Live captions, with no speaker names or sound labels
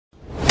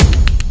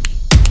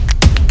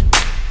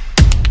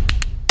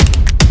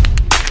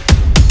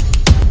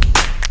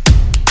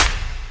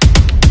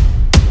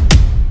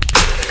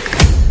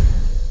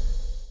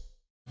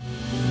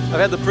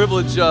had the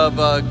privilege of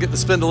getting to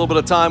spend a little bit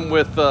of time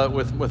with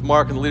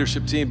Mark and the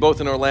leadership team, both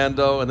in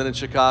Orlando and then in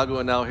Chicago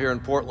and now here in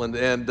Portland.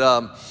 And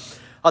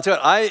I'll tell you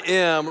what, I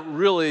am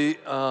really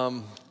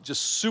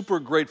just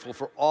super grateful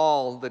for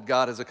all that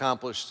God has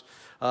accomplished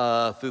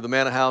through the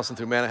Manna House and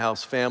through Manna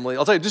House family.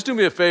 I'll tell you, just do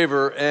me a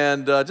favor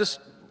and just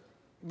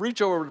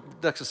reach over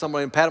next to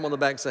somebody and pat them on the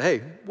back and say,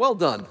 hey, well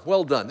done,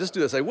 well done. Just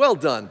do this, say, well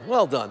done,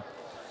 well done.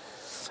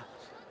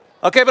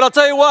 Okay, but I'll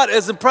tell you what,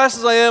 as impressed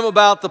as I am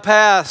about the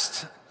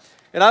past,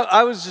 and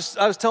I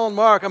was telling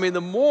Mark, I mean,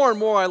 the more and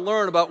more I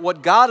learn about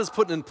what God is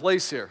putting in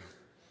place here.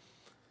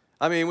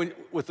 I mean,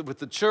 with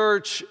the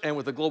church and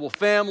with the global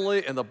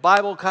family and the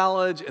Bible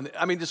college, and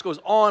I mean, just goes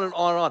on and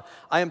on and on.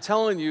 I am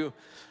telling you,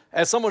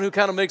 as someone who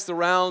kind of makes the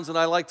rounds and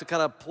I like to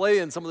kind of play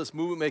in some of this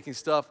movement-making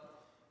stuff,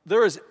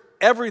 there is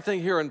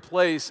everything here in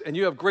place, and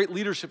you have great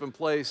leadership in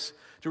place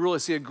to really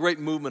see a great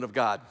movement of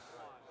God.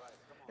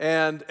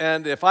 And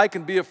if I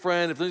can be a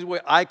friend, if there's any way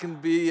I can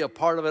be a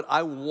part of it,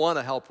 I want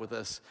to help with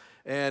this.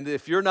 And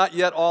if you're not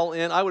yet all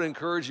in, I would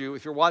encourage you,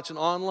 if you're watching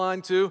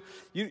online too,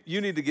 you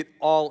need to get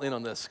all in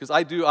on this. Because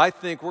I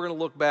think we're going to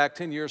look back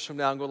 10 years from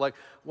now and go like,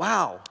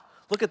 wow,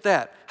 look at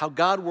that. How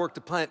God worked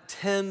to plant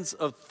tens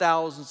of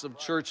thousands of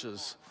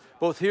churches,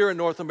 both here in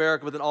North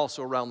America, but then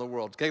also around the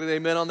world. Can I get an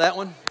amen on that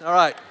one? All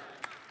right.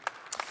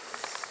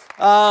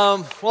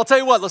 Well, I'll tell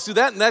you what, let's do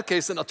that in that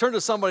case. Then I'll turn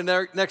to somebody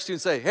next to you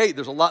and say, hey,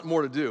 there's a lot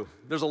more to do.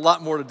 There's a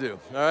lot more to do,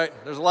 all right?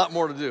 There's a lot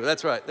more to do.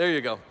 That's right. There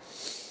you go.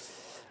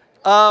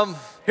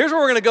 Here's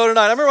where we're going to go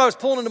tonight. I remember I was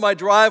pulling into my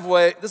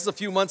driveway, this is a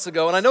few months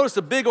ago, and I noticed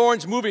a big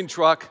orange moving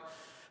truck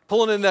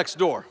pulling in next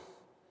door.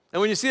 And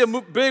when you see a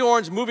big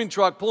orange moving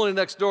truck pulling in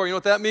next door, you know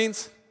what that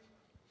means?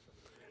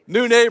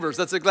 New neighbors.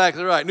 That's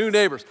exactly right, new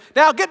neighbors.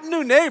 Now, getting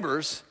new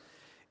neighbors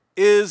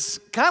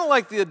is kind of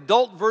like the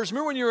adult version.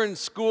 Remember when you were in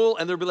school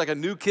and there'd be like a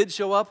new kid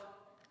show up?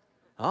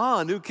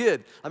 Ah, a new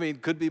kid. I mean,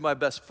 could be my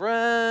best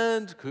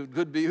friend,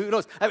 could be, who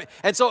knows? I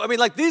mean,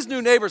 like these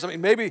new neighbors, I mean,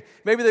 maybe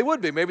they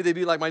would be. Maybe they'd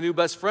be like my new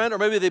best friend, or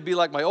maybe they'd be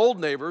like my old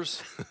neighbors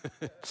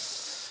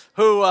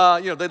who,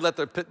 they'd let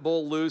their pit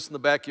bull loose in the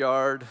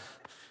backyard.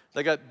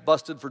 They got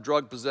busted for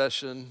drug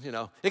possession, you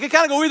know. It could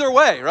kind of go either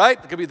way, right?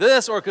 It could be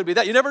this or it could be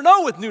that. You never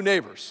know with new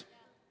neighbors.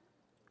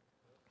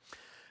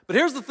 But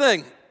here's the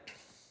thing.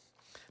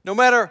 No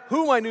matter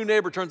who my new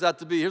neighbor turns out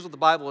to be, here's what the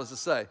Bible has to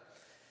say.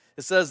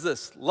 It says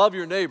this, love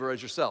your neighbor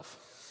as yourself.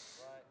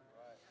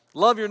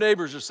 Love your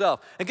neighbor as yourself.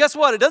 And guess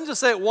what? It doesn't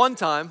just say it one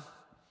time.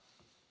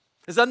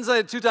 It doesn't say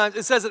it 2 times.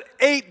 It says it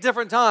 8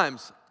 different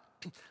times.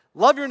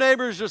 Love your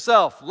neighbor as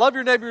yourself. Love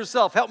your neighbor as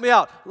yourself. Help me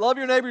out. Love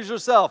your neighbor as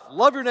yourself.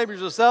 Love your neighbor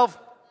as yourself.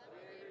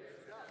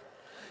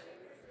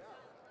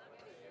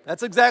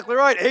 That's exactly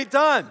right. 8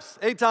 times.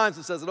 8 times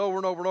it says it over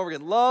and over and over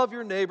again. Love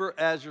your neighbor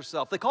as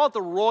yourself. They call it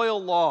the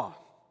royal law.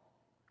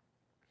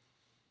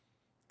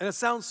 And it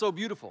sounds so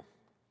beautiful.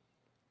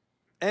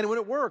 And when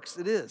it works,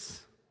 it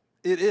is.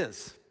 It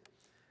is.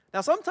 Now,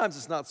 sometimes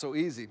it's not so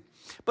easy.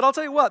 But I'll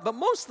tell you what, but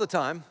most of the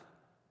time,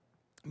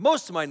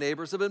 most of my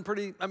neighbors have been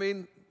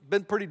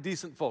pretty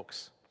decent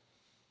folks.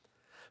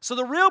 So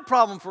the real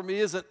problem for me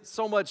isn't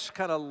so much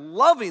kind of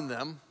loving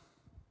them,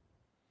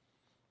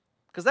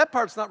 because that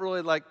part's not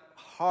really like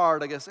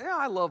hard, I guess. Yeah,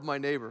 I love my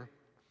neighbor.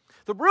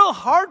 The real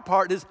hard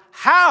part is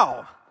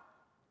how.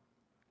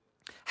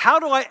 How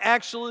do I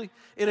actually,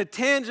 in a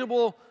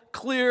tangible,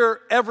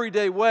 clear,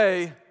 everyday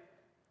way,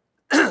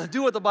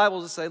 do what the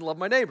Bible is saying, love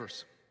my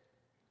neighbors?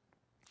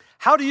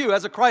 How do you,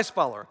 as a Christ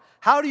follower,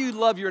 how do you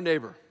love your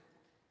neighbor?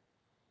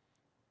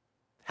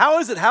 How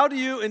is it? How do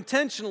you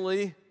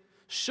intentionally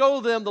show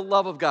them the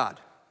love of God?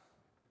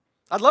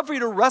 I'd love for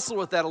you to wrestle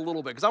with that a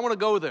little bit, because I want to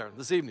go there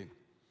this evening.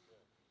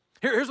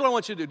 Here's what I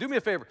want you to do. Do me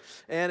a favor.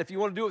 And if you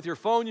want to do it with your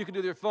phone, you can do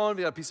it with your phone. If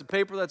you got a piece of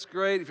paper, that's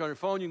great. If you're on your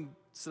phone, you can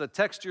send a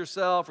text to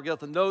yourself or get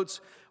out the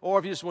notes, or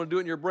if you just want to do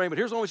it in your brain. But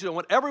here's what I want you to do. I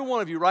want every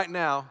one of you right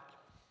now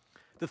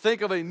to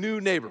think of a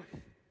new neighbor.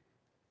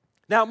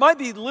 Now, it might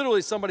be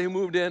literally somebody who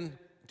moved in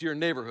to your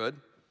neighborhood,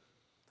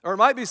 or it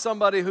might be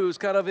somebody who's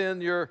kind of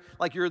in your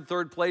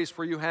third place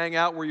where you hang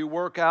out, where you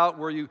work out,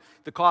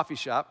 the coffee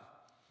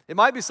shop. It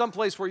might be some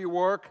place where you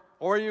work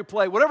or you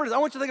play, whatever it is. I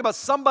want you to think about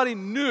somebody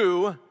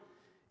new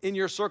in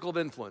your circle of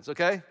influence,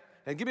 okay?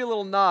 And give me a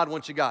little nod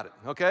once you got it,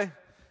 okay?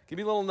 Give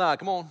me a little nod.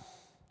 Come on.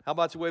 How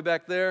about you way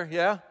back there?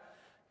 Yeah?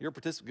 You're a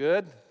participant.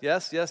 Good.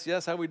 Yes, yes,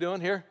 yes. How we doing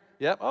here?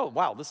 Yep. Oh,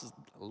 wow. I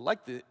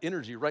like the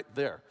energy right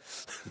there.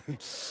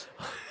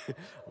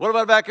 What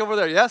about back over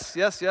there? Yes,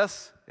 yes,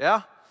 yes.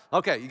 Yeah?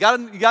 Okay. You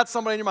got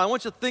somebody in your mind. I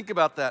want you to think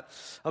about that.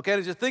 Okay?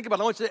 As you think about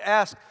it, I want you to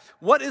ask,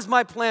 what is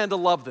my plan to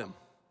love them?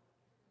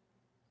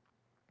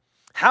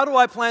 How do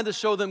I plan to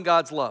show them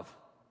God's love?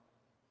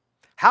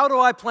 How do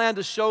I plan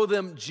to show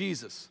them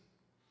Jesus?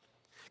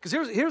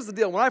 Because here's the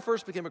deal. When I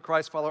first became a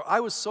Christ follower,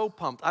 I was so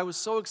pumped. I was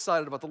so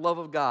excited about the love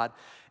of God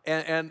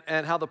and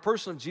how the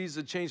person of Jesus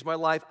had changed my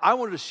life. I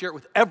wanted to share it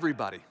with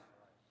everybody.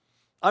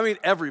 I mean,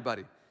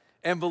 everybody.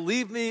 And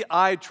believe me,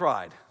 I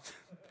tried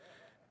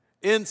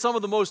in some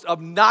of the most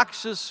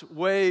obnoxious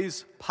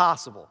ways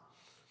possible.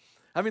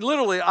 I mean,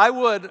 literally, I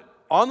would,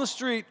 on the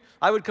street,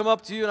 I would come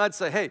up to you and I'd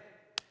say, hey,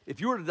 if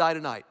you were to die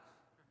tonight,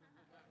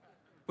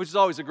 which is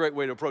always a great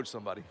way to approach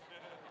somebody,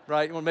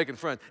 right? You want to make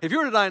friends. If you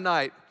were to die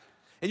tonight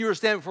and you were to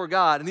stand before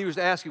God and he was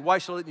to ask you, why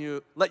shall I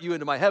let you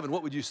into my heaven,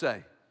 what would you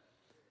say?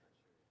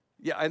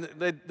 Yeah, and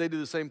they do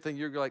the same thing.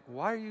 You're like,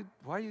 why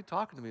are you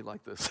talking to me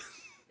like this?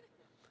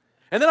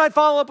 And then I'd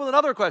follow up with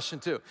another question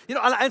too.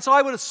 And so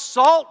I would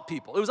assault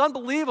people. It was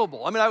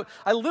unbelievable. I mean,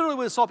 I literally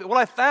would assault people.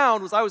 What I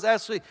found was I was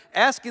actually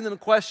asking them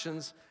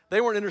questions they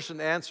weren't interested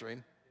in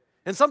answering.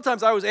 And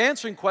sometimes I was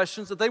answering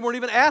questions that they weren't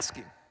even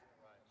asking.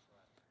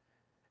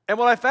 And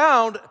what I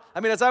found,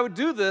 as I would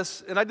do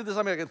this, and I did this,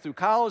 I got through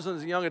college and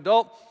as a young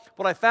adult,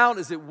 what I found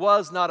is it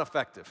was not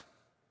effective.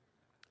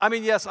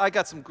 Yes, I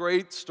got some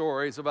great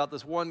stories about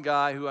this one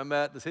guy who I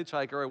met, this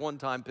hitchhiker I one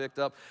time picked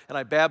up, and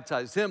I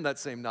baptized him that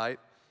same night.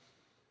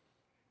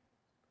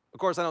 Of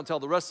course, I don't tell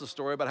the rest of the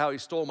story about how he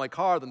stole my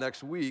car the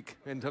next week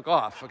and took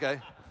off, okay?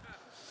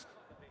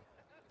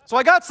 So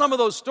I got some of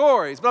those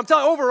stories, but I'm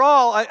telling you,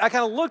 overall, I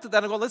kind of looked at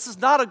that and go, this is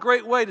not a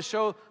great way to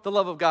show the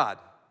love of God.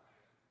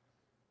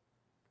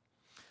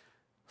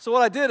 So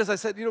what I did is I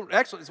said,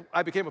 actually,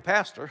 I became a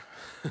pastor.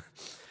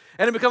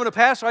 And in becoming a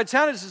pastor, I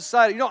challenged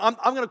society, I'm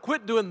going to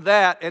quit doing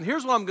that, and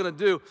here's what I'm going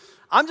to do.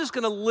 I'm just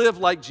going to live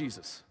like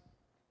Jesus.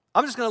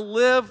 I'm just going to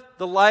live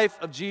the life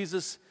of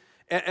Jesus,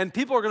 and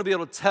people are going to be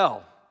able to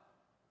tell.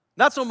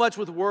 Not so much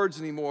with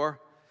words anymore,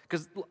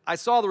 because I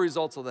saw the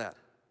results of that.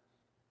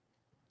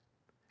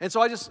 And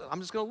so I'm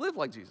just going to live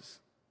like Jesus.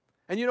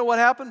 And you know what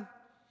happened?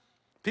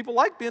 People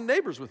liked being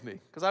neighbors with me,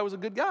 because I was a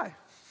good guy.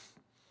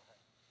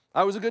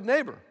 I was a good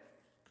neighbor.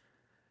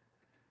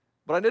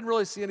 But I didn't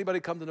really see anybody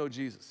come to know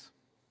Jesus.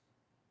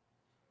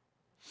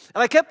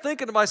 And I kept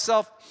thinking to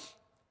myself,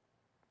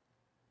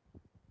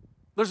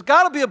 there's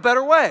got to be a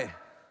better way.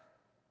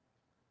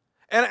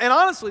 And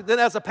honestly, then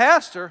as a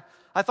pastor,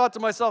 I thought to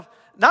myself,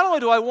 not only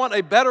do I want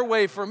a better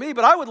way for me,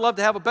 but I would love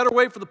to have a better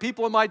way for the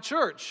people in my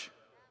church.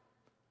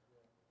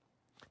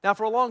 Now,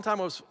 for a long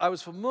time, I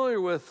was familiar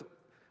with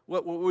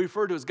what we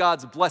refer to as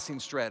God's blessing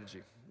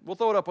strategy. We'll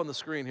throw it up on the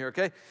screen here,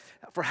 okay?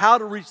 For how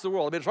to reach the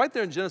world. It's right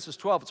there in Genesis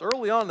 12. It's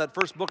early on in that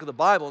first book of the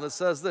Bible, and it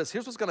says this.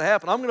 Here's what's going to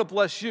happen. I'm going to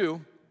bless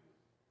you,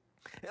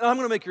 and I'm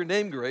going to make your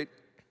name great,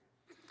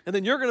 and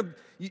then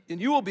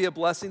you will be a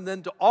blessing.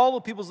 Then to all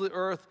the peoples of the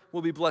earth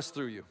will be blessed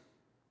through you.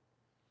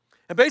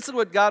 And basically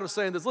what God was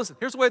saying is, listen,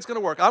 here's the way it's going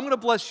to work. I'm going to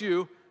bless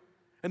you,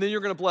 and then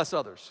you're going to bless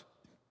others.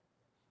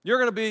 You're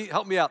going to be,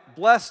 help me out,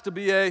 blessed to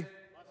be a,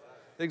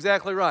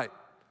 exactly right.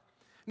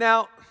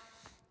 Now,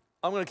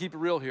 I'm going to keep it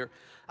real here.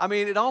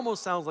 It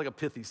almost sounds like a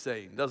pithy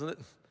saying, doesn't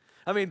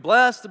it?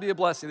 Blessed to be a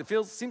blessing.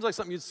 It seems like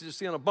something you just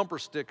see on a bumper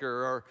sticker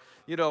or,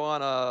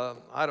 on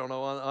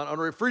a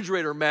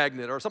refrigerator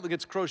magnet or something that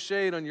gets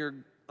crocheted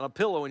on a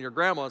pillow in your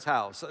grandma's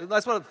house.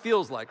 That's what it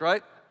feels like,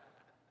 right?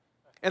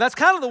 And that's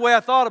kind of the way I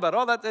thought about it.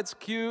 Oh, that's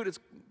cute. It's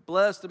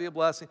blessed to be a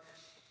blessing.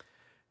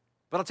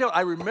 But I'll tell you,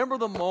 I remember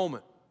the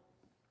moment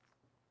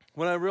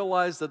when I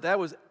realized that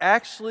was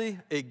actually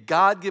a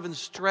God-given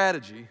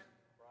strategy.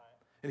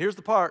 And here's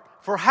the part,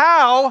 for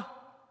how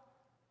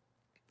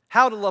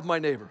to love my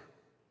neighbor.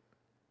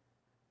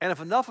 And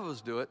if enough of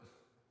us do it,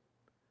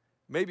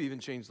 maybe even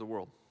change the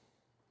world.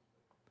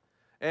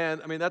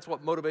 And that's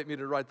what motivated me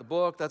to write the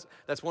book.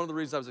 That's one of the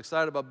reasons I was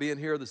excited about being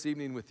here this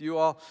evening with you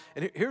all.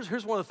 And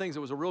here's one of the things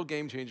that was a real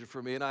game changer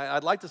for me. And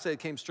I'd like to say it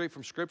came straight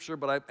from Scripture,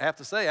 but I have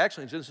to say,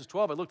 actually, in Genesis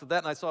 12, I looked at that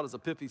and I saw it as a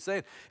pithy saying.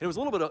 And it was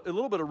a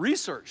little bit of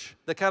research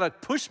that kind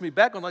of pushed me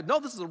back on, like, no,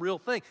 this is a real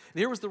thing. And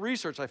here was the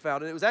research I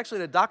found. And it was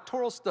actually a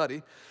doctoral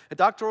study.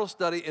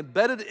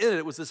 Embedded in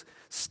it was this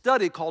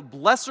study called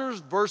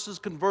Blessers versus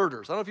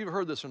Converters. I don't know if you've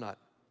heard this or not.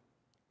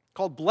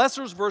 Called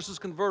Blessers versus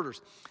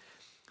Converters.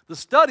 The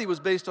study was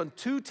based on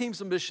two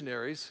teams of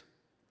missionaries,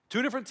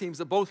 two different teams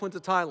that both went to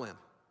Thailand.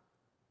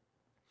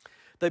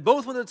 They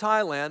both went to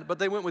Thailand, but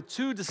they went with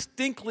two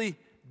distinctly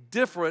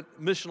different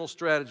missional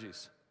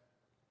strategies.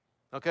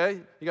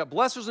 Okay? You got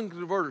blessers and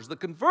converters. The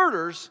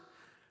converters,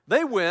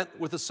 they went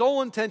with the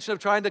sole intention of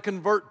trying to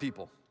convert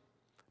people,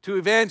 to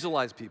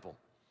evangelize people.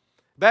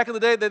 Back in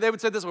the day, they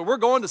would say this way, we're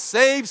going to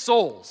save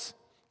souls.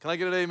 Can I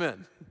get an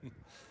amen?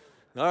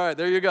 All right,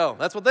 there you go.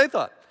 That's what they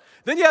thought.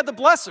 Then you had the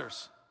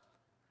blessers.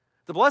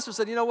 The blessers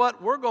said, you know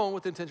what? We're going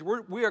with intention.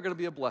 We are going to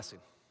be a blessing.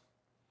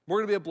 We're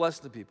going to be a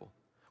blessing to people.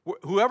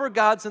 Whoever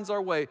God sends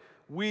our way,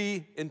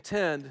 we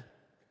intend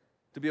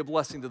to be a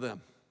blessing to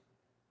them.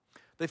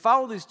 They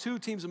followed these two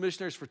teams of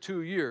missionaries for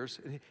 2 years,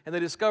 and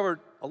they discovered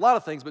a lot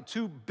of things, but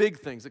two big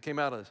things that came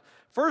out of this.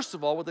 First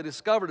of all, what they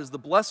discovered is the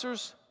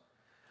blessers,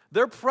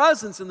 their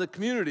presence in the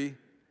community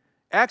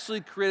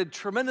actually created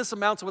tremendous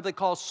amounts of what they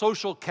call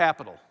social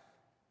capital.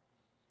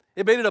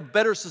 It made it a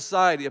better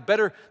society,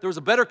 there was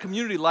a better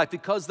community life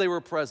because they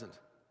were present.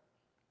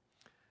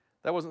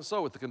 That wasn't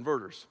so with the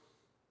converters.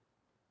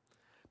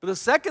 But the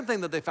second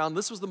thing that they found,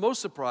 this was the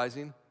most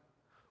surprising,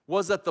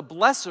 was that the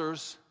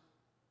blessers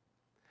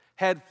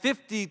had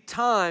 50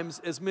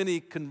 times as many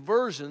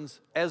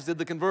conversions as did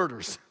the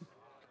converters.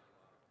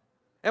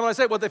 And when I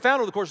say what they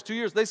found over the course of 2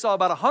 years, they saw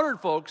about 100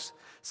 folks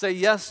say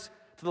yes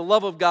to the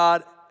love of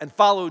God and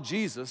follow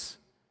Jesus,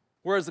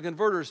 whereas the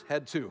converters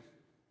had 2.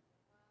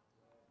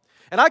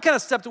 And I kind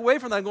of stepped away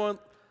from that going,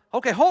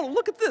 okay, hold on,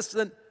 look at this.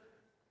 Then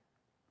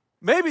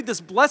maybe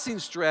this blessing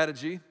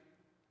strategy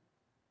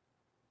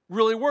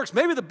really works.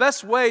 Maybe the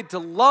best way to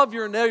love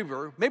your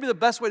neighbor, maybe the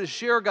best way to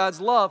share God's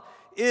love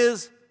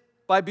is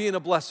by being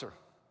a blesser.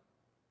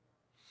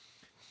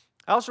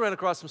 I also ran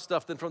across some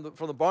stuff then from the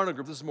Barna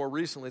Group. This is more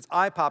recently. It's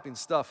eye-popping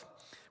stuff.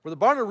 Where the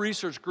Barna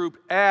Research Group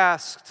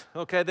asked,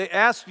 okay, they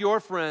asked your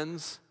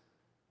friends,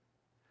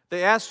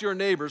 they asked your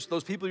neighbors,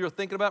 those people you're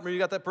thinking about, remember you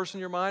got that person in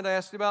your mind I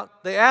asked you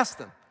about? They asked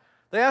them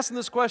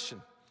this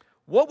question: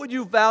 what would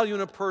you value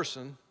in a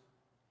person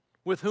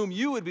with whom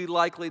you would be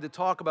likely to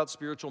talk about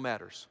spiritual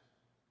matters?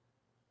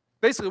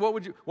 Basically, what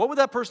would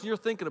that person you're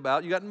thinking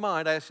about, you got in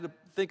mind, I asked you to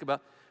think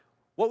about,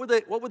 what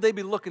would they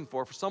be looking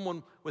for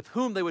someone with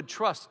whom they would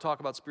trust to talk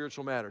about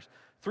spiritual matters?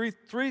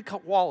 Three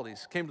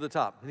qualities came to the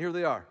top, and here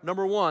they are.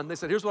 Number one, they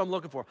said, here's what I'm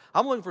looking for.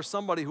 I'm looking for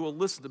somebody who will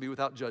listen to me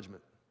without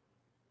judgment.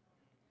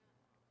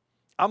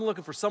 I'm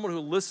looking for someone who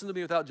will listen to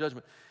me without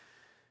judgment.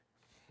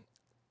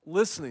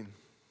 Listening,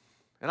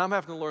 and I'm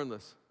having to learn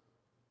this.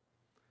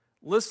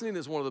 Listening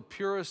is one of the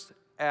purest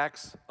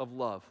acts of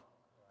love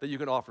that you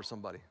can offer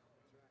somebody.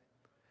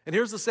 And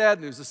here's the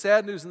sad news. The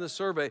sad news in this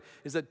survey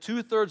is that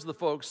 2/3 of the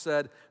folks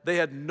said they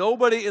had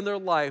nobody in their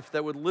life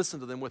that would listen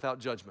to them without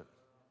judgment.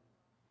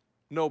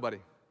 Nobody.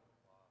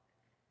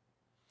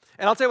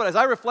 And I'll tell you what, as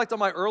I reflect on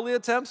my early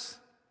attempts,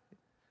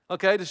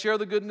 okay, to share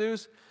the good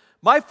news,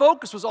 my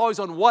focus was always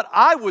on what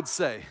I would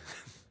say,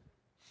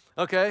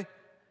 okay?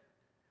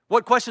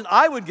 What question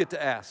I would get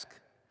to ask.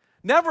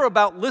 Never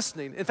about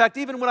listening. In fact,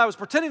 even when I was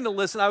pretending to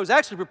listen, I was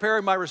actually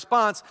preparing my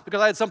response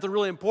because I had something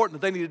really important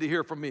that they needed to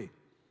hear from me.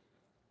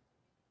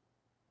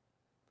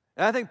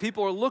 And I think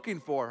people are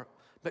looking for,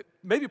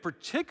 maybe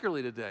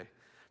particularly today,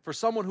 for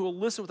someone who will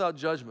listen without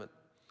judgment.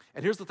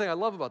 And here's the thing I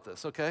love about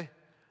this, okay?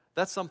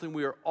 That's something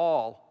we are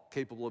all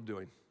capable of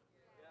doing.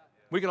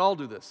 We can all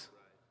do this.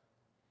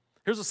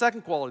 Here's the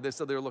second quality they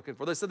said they were looking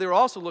for. They said they were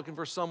also looking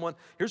for someone,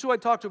 here's who I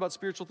talk to about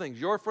spiritual things,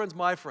 your friends,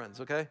 my friends,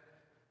 okay?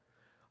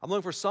 I'm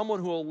looking for someone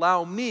who will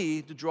allow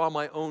me to draw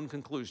my own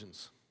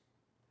conclusions.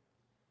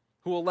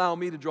 Who will allow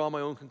me to draw my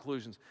own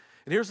conclusions.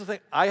 And here's the thing,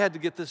 I had to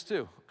get this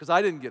too, because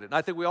I didn't get it, and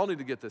I think we all need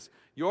to get this.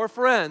 Your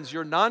friends,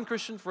 your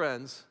non-Christian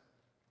friends,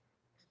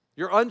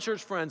 your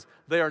unchurched friends,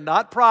 they are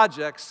not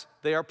projects,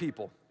 they are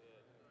people.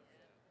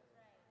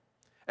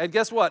 And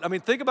guess what? I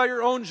mean, think about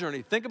your own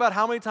journey. Think about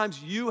how many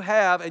times you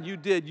have and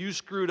you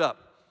screwed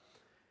up.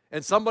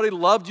 And somebody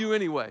loved you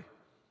anyway.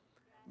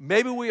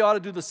 Maybe we ought to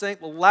do the same,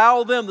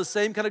 allow them the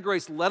same kind of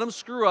grace. Let them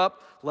screw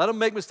up, let them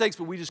make mistakes,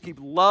 but we just keep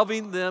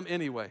loving them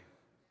anyway.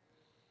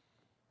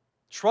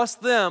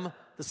 Trust them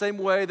the same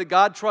way that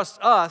God trusts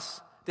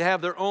us to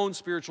have their own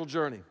spiritual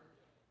journey.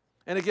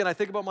 And again, I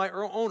think about my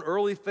own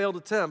early failed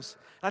attempts,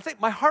 and I think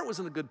my heart was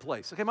in a good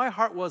place. Okay, my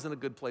heart was in a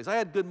good place. I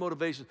had good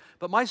motivations,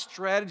 but my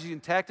strategy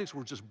and tactics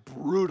were just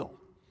brutal.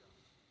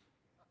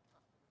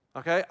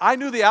 Okay, I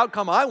knew the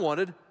outcome I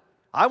wanted.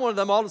 I wanted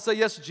them all to say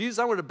yes to Jesus.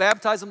 I wanted to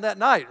baptize them that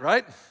night,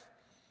 right?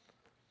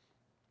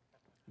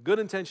 Good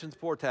intentions,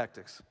 poor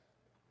tactics.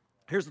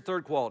 Here's the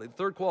third quality. The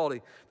third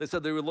quality they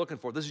said they were looking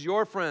for. This is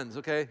your friends,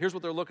 okay? Here's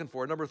what they're looking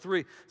for. Number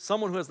three,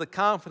 someone who has the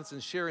confidence in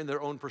sharing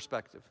their own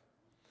perspective.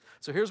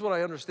 So here's what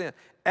I understand.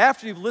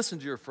 After you've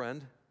listened to your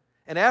friend,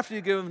 and after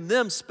you've given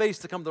them space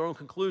to come to their own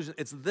conclusion,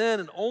 it's then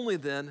and only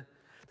then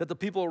that the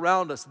people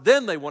around us,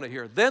 then they want to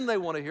hear. Then they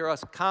want to hear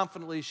us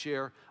confidently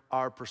share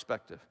our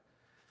perspective.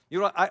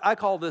 You know, I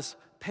call this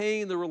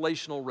paying the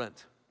relational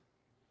rent.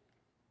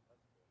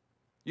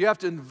 You have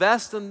to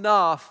invest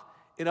enough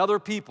in other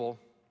people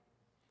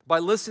by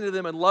listening to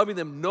them and loving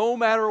them no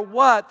matter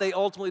what they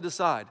ultimately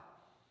decide.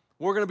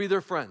 We're going to be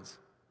their friends.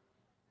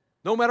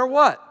 No matter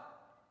what.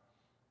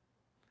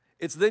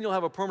 It's then you'll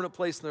have a permanent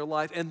place in their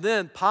life, and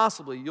then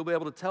possibly you'll be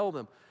able to tell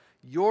them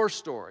your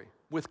story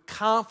with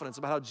confidence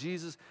about how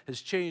Jesus has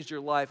changed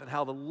your life and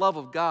how the love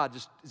of God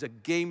just is a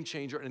game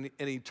changer and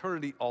an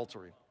eternity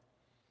altering.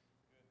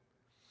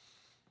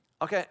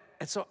 Okay,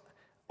 and so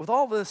with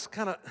all this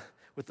kind of,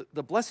 with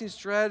the blessing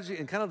strategy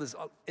and kind of this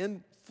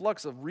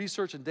influx of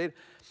research and data,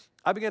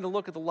 I began to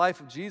look at the life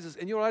of Jesus,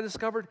 and you know what I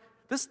discovered?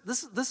 This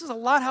is a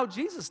lot how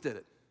Jesus did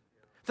it.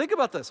 Think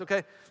about this,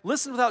 okay?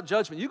 Listen without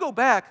judgment. You go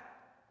back,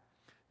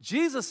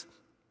 Jesus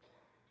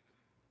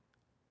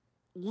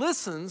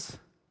listens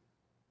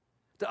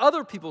to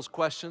other people's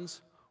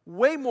questions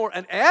way more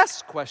and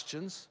asks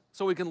questions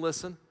so we can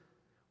listen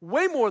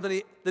way more than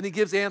he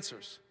gives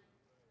answers.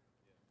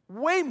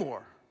 Way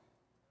more.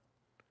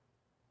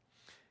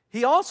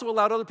 He also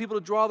allowed other people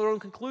to draw their own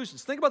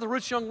conclusions. Think about the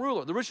rich young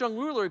ruler. The rich young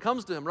ruler, he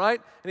comes to him, right?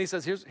 And he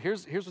says, here's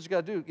what you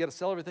got to do. You got to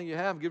sell everything you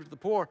have and give it to the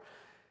poor.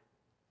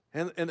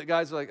 And the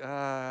guy's like,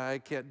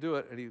 I can't do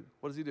it. And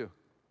what does he do?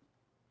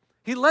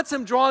 He lets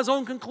him draw his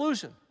own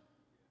conclusion.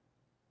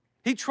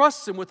 He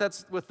trusts him with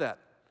that.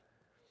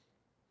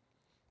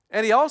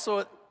 And he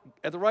also,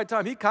 at the right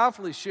time, he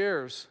confidently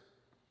shares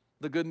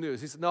the good news.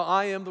 He said, no,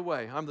 I am the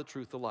way. I'm the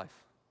truth, the life.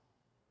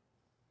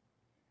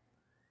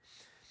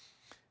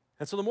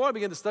 And so the more I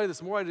began to study this,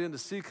 the more I began to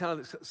see kind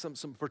of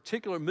some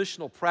particular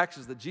missional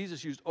practices that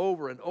Jesus used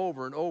over and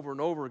over and over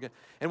and over again.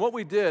 And what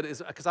we did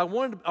is, because I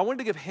wanted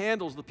to give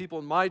handles to the people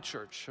in my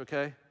church,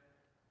 okay,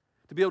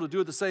 to be able to do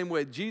it the same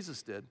way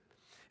Jesus did.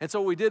 And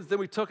so what we did is then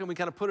we took and we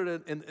kind of put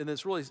it in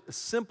this really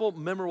simple,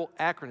 memorable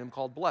acronym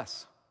called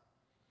BLESS.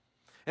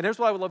 And here's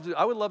what I would love to do.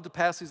 I would love to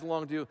pass these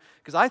along to you,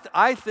 because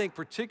I think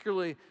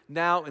particularly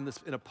now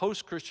in a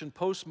post-Christian,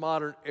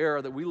 postmodern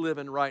era that we live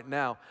in right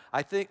now,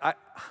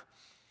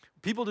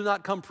 people do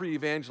not come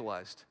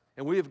pre-evangelized,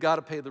 and we have got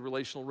to pay the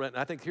relational rent.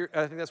 And I think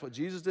that's what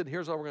Jesus did. And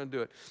here's how we're going to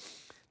do it.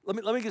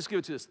 Let me just give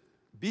it to you.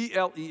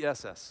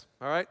 BLESS.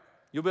 All right,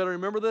 you better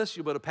remember this.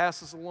 You better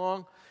pass this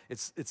along.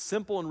 It's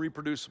simple and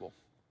reproducible.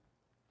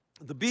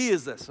 The B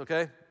is this,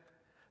 okay?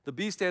 The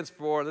B stands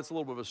for, and that's a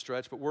little bit of a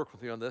stretch, but work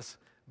with me on this.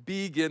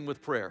 Begin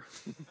with prayer,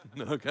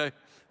 okay?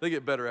 They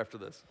get better after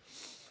this.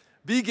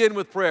 Begin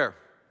with prayer,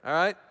 all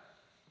right?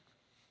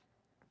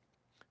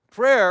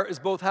 Prayer is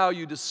both how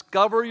you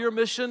discover your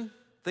mission,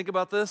 think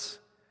about this,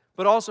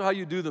 but also how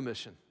you do the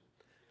mission.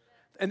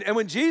 And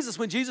when Jesus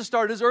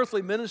started his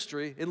earthly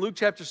ministry in Luke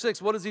chapter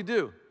 6, what does he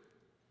do?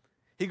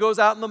 He goes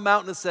out in the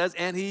mountain, it says,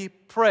 and he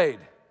prayed.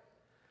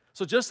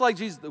 So just like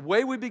Jesus, the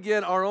way we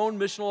begin our own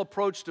missional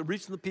approach to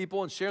reaching the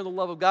people and sharing the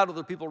love of God with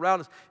the people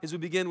around us is we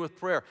begin with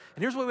prayer.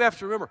 And here's what we have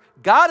to remember.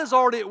 God is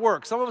already at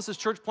work. Some of us as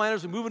church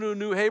planners, we move into a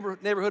new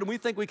neighborhood and we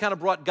think we kind of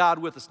brought God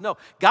with us. No,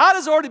 God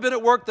has already been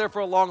at work there for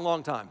a long,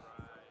 long time.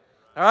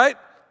 All right?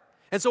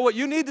 And so what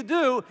you need to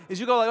do is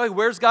you go like,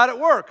 where's God at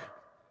work?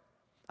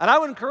 And I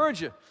would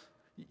encourage you,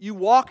 you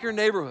walk your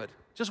neighborhood.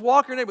 Just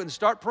walk your neighborhood and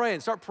start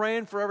praying. Start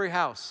praying for every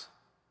house.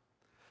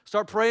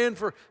 Start praying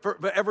for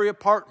every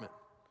apartment.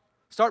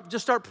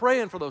 Just start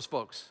praying for those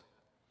folks.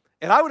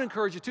 And I would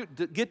encourage you, too,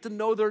 to get to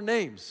know their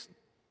names.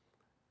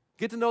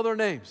 Get to know their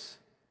names.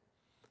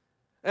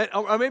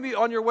 Or maybe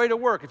on your way to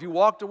work, if you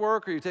walk to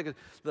work or you take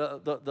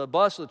the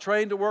bus or the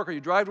train to work or you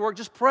drive to work,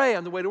 just pray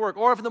on the way to work.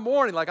 Or if in the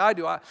morning, like I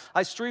do,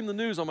 I stream the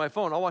news on my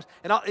phone. I'll watch,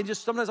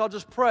 sometimes I'll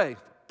just pray.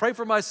 Pray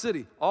for my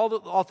city,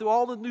 all through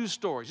all the news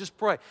stories. Just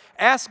pray.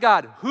 Ask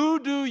God, who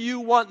do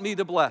you want me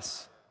to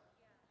bless?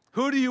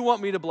 Who do you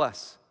want me to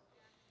bless?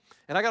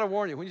 And I got to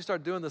warn you, when you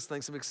start doing this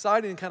thing, some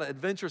exciting, kind of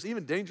adventurous,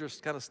 even dangerous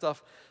kind of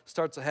stuff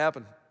starts to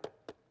happen.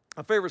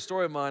 A favorite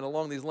story of mine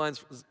along these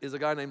lines is a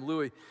guy named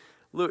Louis.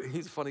 Louis,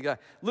 he's a funny guy.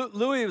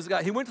 Louis was a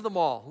guy, he went to the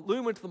mall.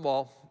 Louis went to the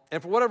mall,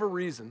 and for whatever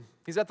reason,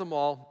 he's at the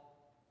mall,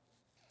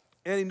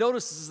 and he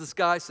notices this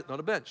guy sitting on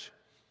a bench.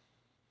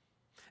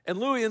 And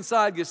Louis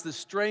inside gets this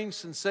strange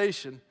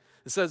sensation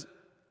that says,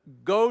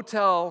 go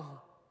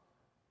tell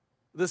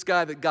this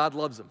guy that God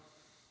loves him.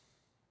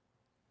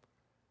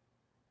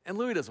 And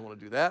Louis doesn't want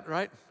to do that,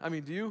 right? I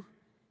mean, do you?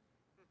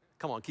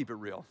 Come on, keep it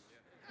real.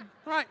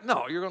 Right?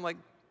 No, you're going like,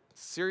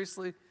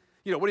 seriously?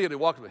 You know, what are you going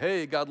to walk up,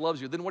 hey, God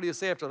loves you. Then what do you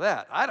say after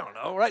that? I don't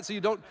know, right? So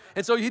you don't,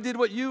 and so he did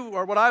what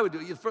I would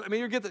do.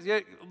 You get this,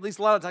 at least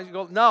a lot of times you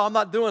go, no, I'm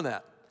not doing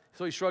that.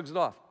 So he shrugs it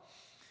off.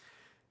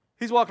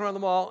 He's walking around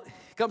the mall.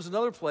 He comes to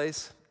another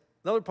place,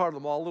 another part of the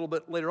mall a little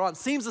bit later on,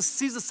 sees the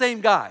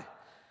same guy.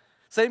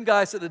 Same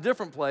guy sitting in a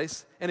different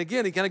place. And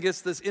again, he kind of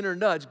gets this inner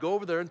nudge, go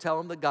over there and tell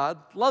him that God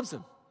loves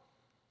him.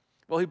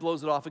 Well, he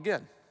blows it off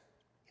again.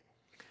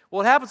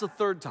 Well, it happens a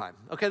third time.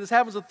 Okay, this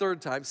happens a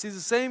third time. Sees the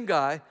same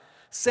guy,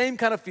 same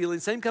kind of feeling,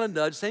 same kind of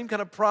nudge, same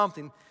kind of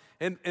prompting.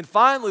 And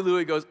finally,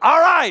 Louis goes, all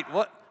right,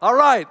 what? All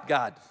right,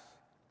 God.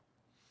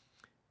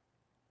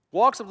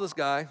 Walks up to this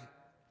guy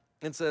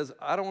and says,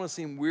 I don't want to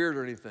seem weird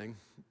or anything.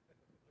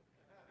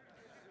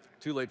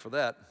 Too late for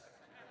that.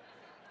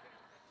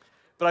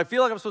 But I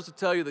feel like I'm supposed to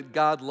tell you that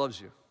God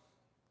loves you.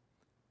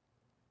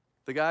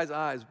 The guy's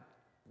eyes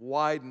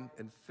widen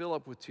and fill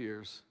up with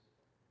tears.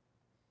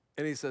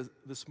 And he says,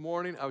 this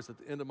morning I was at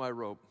the end of my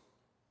rope.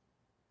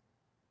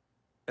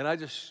 And I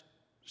just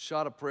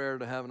shot a prayer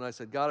to heaven and I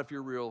said, God, if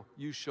you're real,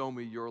 you show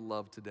me your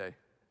love today.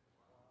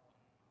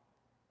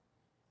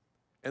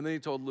 And then he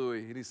told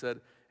Louis, and he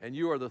said, and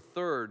you are the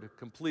third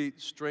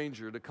complete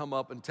stranger to come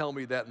up and tell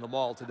me that in the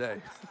mall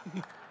today.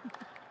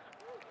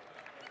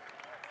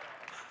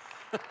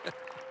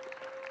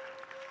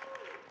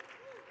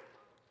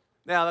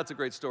 Now, that's a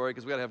great story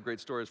because we got to have great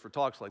stories for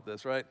talks like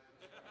this, right?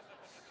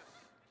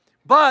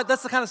 But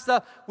that's the kind of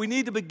stuff we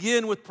need to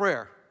begin with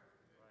prayer.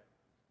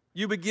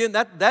 You begin,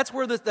 that's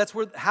where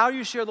how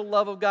you share the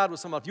love of God with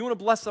someone. If you want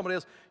to bless somebody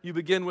else, you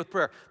begin with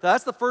prayer.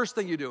 That's the first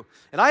thing you do.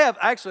 And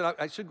I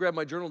should grab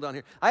my journal down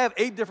here. I have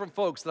 8 different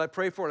folks that I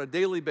pray for on a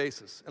daily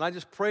basis. And I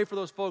just pray for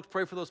those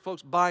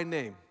folks by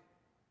name.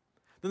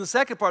 Then the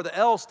second part, the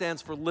L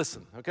stands for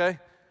listen, okay?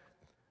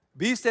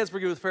 B stands for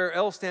give with prayer,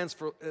 L stands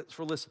for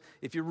listen.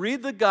 If you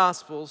read the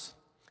Gospels,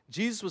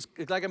 Jesus was,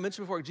 like I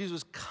mentioned before, Jesus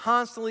was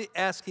constantly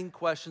asking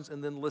questions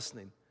and then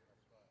listening.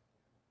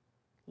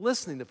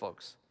 Listening to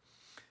folks.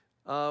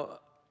 One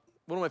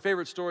of my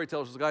favorite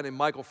storytellers is a guy named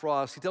Michael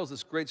Frost. He tells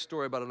this great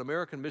story about an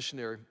American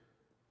missionary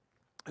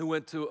who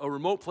went to a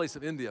remote place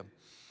in India.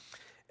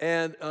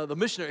 And the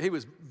missionary, he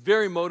was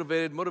very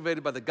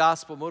motivated by the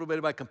gospel,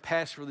 motivated by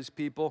compassion for these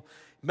people.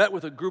 Met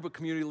with a group of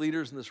community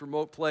leaders in this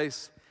remote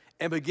place.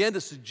 and began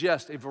to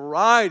suggest a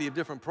variety of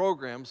different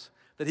programs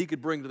that he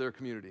could bring to their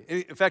community.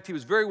 In fact, he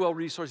was very well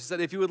resourced. He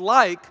said, if you would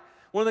like,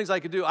 one of the things I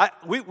could do,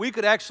 we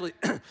could actually,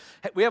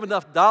 we have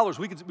enough dollars,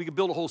 we could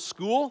build a whole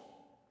school.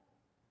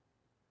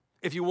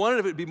 If you wanted,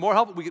 if it would be more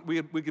helpful,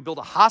 we could build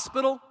a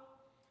hospital.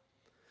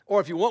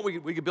 Or if you want,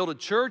 we could build a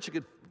church. It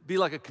could be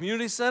like a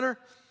community center.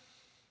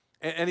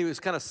 And he was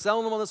kind of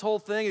selling them on this whole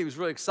thing. He was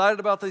really excited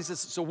about this. He says,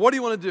 so what do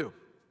you want to do?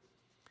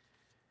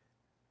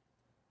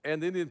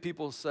 And the Indian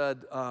people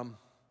said,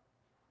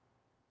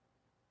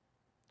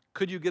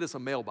 could you get us a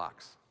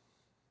mailbox?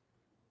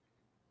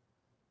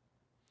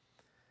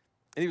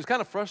 And he was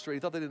kind of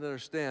frustrated. He thought they didn't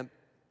understand.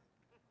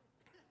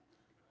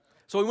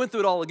 So we went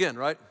through it all again,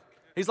 right?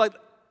 He's like,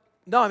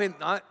 no, I mean,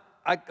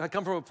 I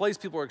come from a place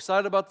people are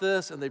excited about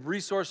this, and they've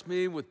resourced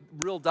me with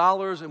real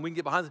dollars, and we can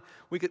get behind it.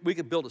 We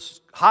could build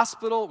a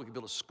hospital, we could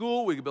build a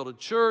school, we could build a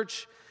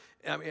church.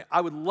 I mean,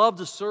 I would love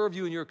to serve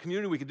you in your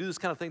community. We could do this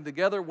kind of thing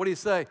together. What do you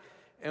say?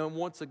 And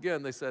once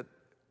again, they said,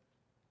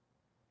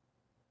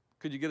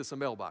 could you get us a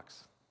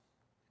mailbox?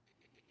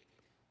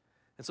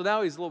 And so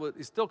now he's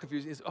still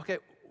confused. He says, okay,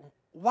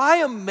 why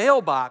a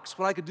mailbox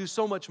when I could do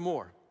so much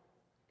more?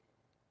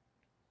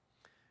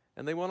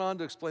 And they went on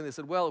to explain, they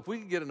said, well, if we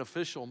could get an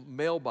official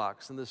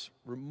mailbox in this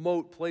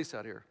remote place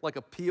out here, like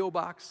a P.O.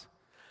 box,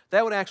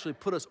 that would actually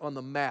put us on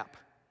the map.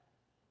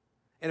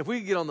 And if we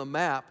could get on the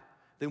map,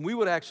 then we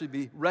would actually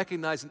be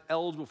recognized and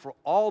eligible for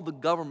all the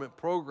government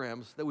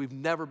programs that we've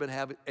never been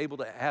able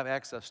to have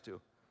access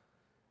to.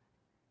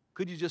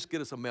 Could you just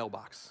get us a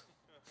mailbox?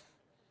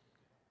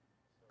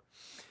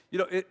 You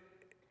know,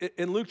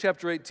 in Luke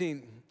chapter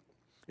 18,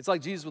 it's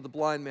like Jesus with the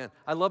blind man.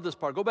 I love this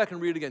part. Go back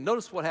and read it again.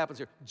 Notice what happens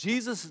here.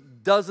 Jesus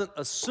doesn't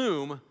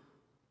assume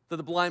that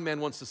the blind man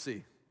wants to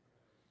see.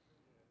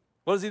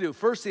 What does he do?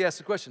 First, he asks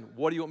the question,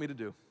 what do you want me to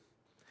do?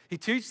 He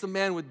treats the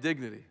man with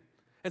dignity.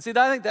 And see,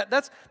 I think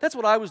that's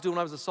what I was doing when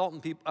I was assaulting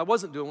people. I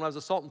wasn't doing when I was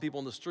assaulting people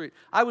in the street.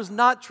 I was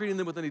not treating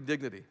them with any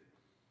dignity.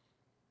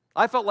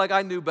 I felt like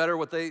I knew better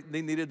what they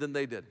needed than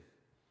they did.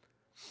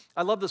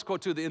 I love this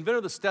quote too. The inventor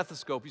of the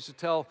stethoscope used to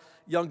tell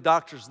young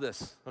doctors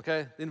this,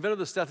 okay? The inventor of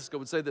the stethoscope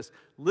would say this,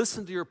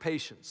 listen to your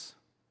patients,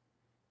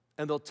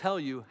 and they'll tell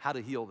you how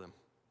to heal them.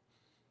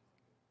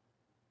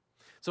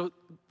 So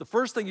the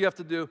first thing you have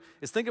to do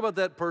is think about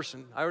that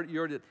person. You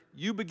already did.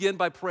 You begin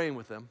by praying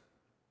with them.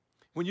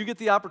 When you get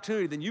the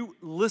opportunity, then you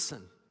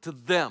listen to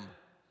them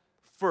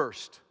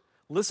first.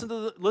 Listen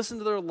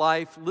to their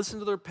life, listen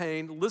to their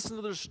pain, listen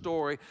to their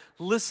story,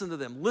 listen to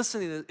them.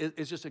 Listening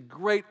is just a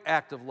great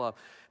act of love.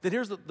 Then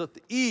here's the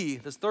E,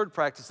 this third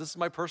practice. This is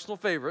my personal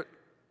favorite.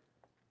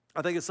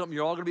 I think it's something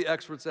you're all going to be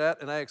experts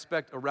at, and I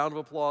expect a round of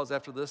applause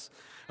after this.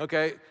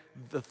 Okay,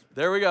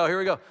 there we go, here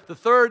we go. The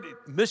third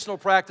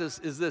missional practice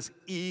is this,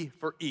 E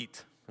for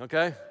eat,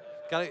 okay?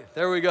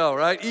 There we go,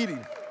 right, eating.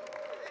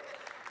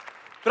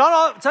 But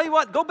I'll tell you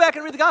what, go back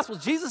and read the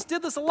Gospels. Jesus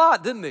did this a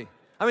lot, didn't he?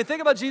 I mean,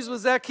 think about Jesus with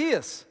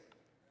Zacchaeus.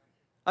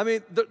 I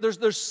mean,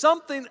 there's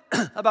something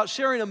about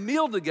sharing a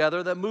meal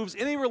together that moves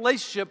any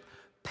relationship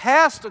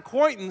past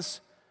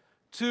acquaintance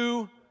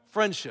to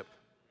friendship.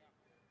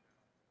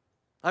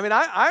 I mean,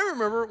 I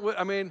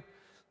remember,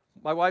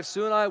 my wife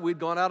Sue and I, we'd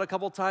gone out a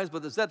couple times,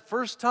 but it's that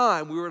first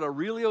time we were at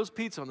Aurelio's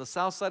Pizza on the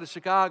south side of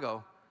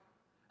Chicago.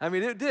 I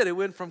mean, it did. It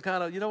went from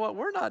kind of, you know what,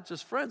 we're not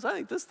just friends. I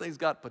think this thing's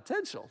got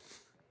potential.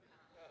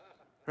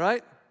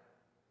 Right?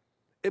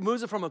 It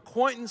moves it from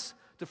acquaintance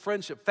to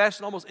friendship,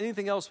 faster than almost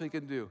anything else we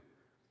can do.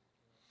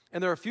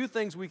 And there are a few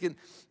things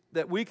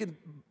that we can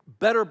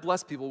better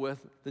bless people with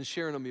than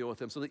sharing a meal with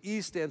them. So the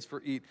E stands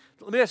for eat.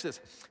 Let me ask you this.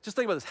 Just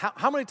think about this.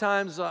 How many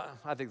times, I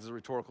think this is a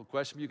rhetorical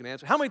question, you can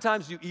answer. How many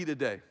times do you eat a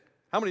day?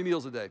 How many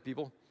meals a day,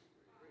 people?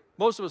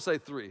 Most of us say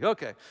 3.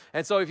 Okay.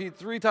 And so if you eat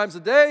 3 times a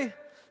day, you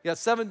got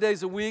 7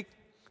 days a week.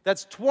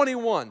 That's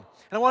 21.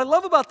 And what I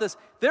love about this,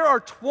 there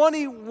are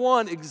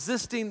 21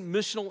 existing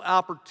missional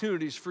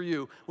opportunities for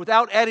you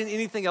without adding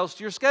anything else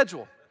to your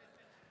schedule.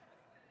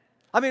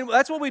 I mean,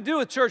 that's what we do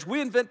at church.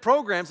 We invent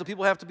programs that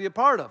people have to be a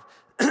part of.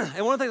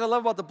 And one of the things I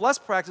love about the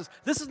blessed practice,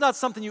 this is not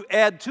something you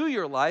add to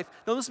your life.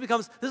 No, this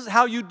is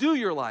how you do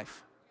your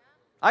life.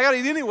 I got to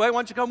eat anyway. Why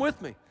don't you come with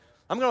me?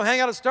 I'm going to hang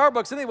out at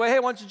Starbucks anyway. Hey,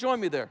 why don't you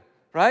join me there?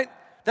 Right?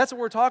 That's what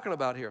we're talking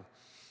about here.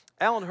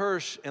 Alan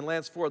Hirsch and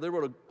Lance Ford, they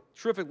wrote a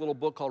terrific little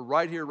book called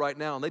Right Here, Right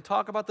Now, and they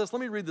talk about this.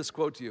 Let me read this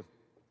quote to you.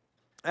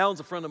 Alan's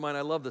a friend of mine.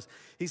 I love this.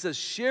 He says,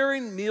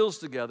 sharing meals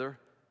together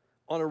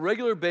on a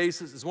regular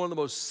basis is one of the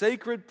most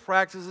sacred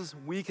practices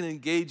we can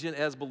engage in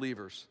as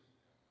believers.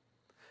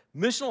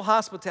 Missional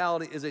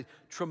hospitality is a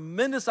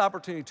tremendous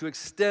opportunity to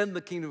extend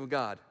the kingdom of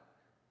God.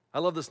 I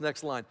love this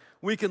next line.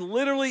 We can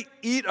literally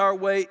eat our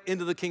way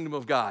into the kingdom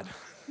of God.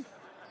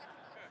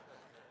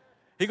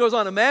 He goes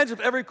on, imagine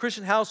if every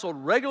Christian household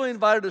regularly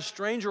invited a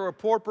stranger or a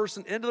poor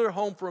person into their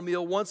home for a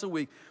meal once a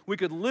week. We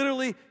could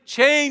literally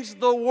change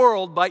the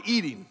world by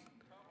eating.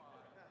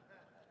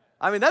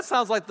 I mean, that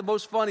sounds like the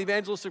most fun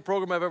evangelistic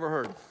program I've ever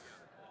heard.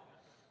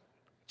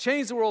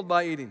 Change the world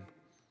by eating.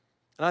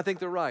 And I think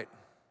they're right.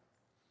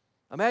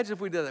 Imagine if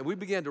we did that. We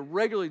began to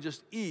regularly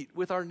just eat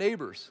with our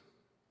neighbors.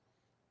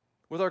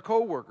 with our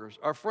coworkers,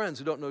 our friends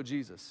who don't know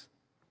Jesus.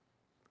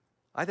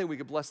 I think we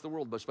could bless the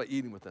world just by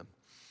eating with them.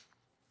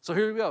 So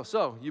here we go.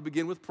 So you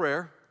begin with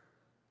prayer.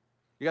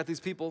 You got these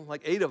people,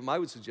 like 8 of them I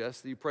would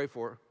suggest, that you pray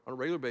for on a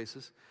regular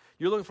basis.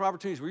 You're looking for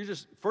opportunities where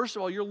first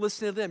of all, you're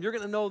listening to them. You're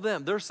going to know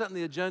them. They're setting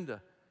the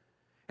agenda.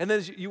 And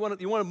then you want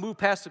to move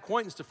past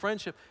acquaintance to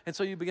friendship, and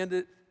so you begin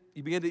to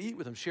eat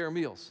with them, share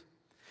meals.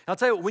 And I'll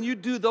tell you what, when you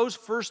do those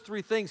first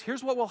 3 things,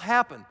 here's what will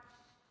happen.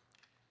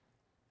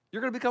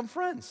 You're going to become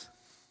friends.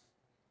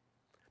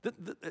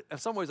 In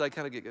some ways, I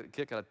kind of get a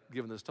kick out of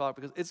giving this talk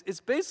because it's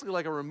basically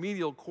like a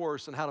remedial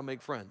course on how to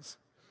make friends.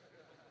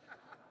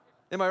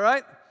 Am I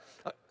right?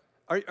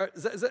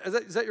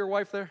 Is that your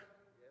wife there?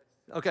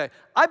 Okay.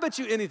 I bet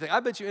you anything.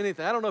 I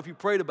don't know if you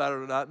prayed about it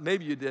or not.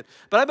 Maybe you did.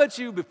 But I bet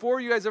you before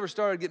you guys ever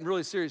started getting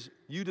really serious,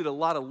 you did a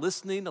lot of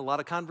listening, a lot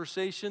of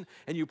conversation,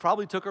 and you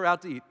probably took her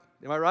out to eat.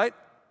 Am I right?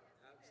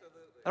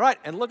 Absolutely. All right.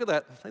 And look at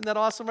that. Isn't that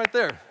awesome right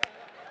there?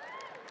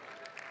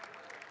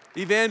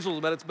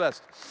 Evangelism at its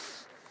best.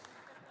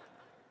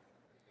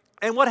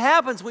 And what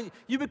happens when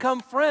you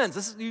become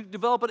friends? You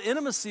develop an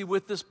intimacy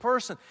with this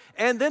person.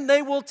 And then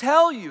they will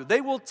tell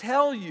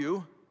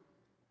you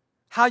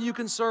how you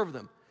can serve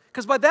them.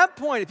 Because by that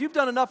point, if you've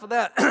done enough of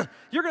that,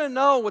 you're going to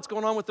know what's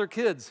going on with their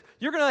kids.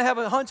 You're going to have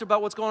a hunch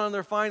about what's going on in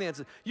their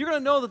finances. You're going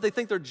to know that they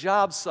think their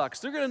job sucks.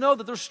 They're going to know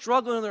that they're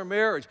struggling in their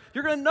marriage.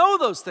 You're going to know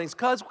those things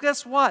because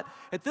guess what?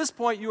 At this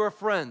point, you are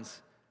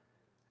friends.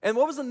 And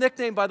what was the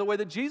nickname, by the way,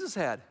 that Jesus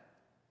had?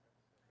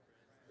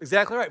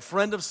 Exactly right,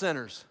 friend of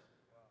sinners.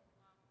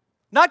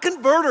 Not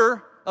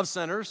converter of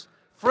sinners,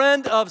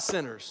 friend of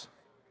sinners.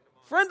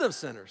 Friend of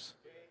sinners.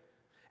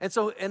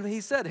 And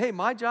he said, hey,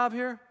 my job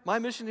here, my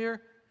mission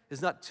here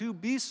is not to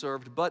be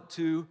served, but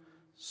to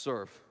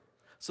serve.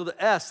 So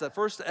the S, that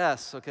first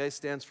S, okay,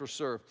 stands for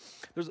serve.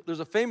 There's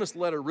a famous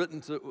letter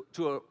written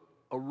to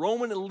a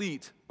Roman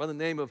elite by the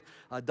name of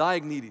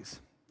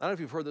Diogenes. I don't know if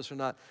you've heard this or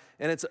not.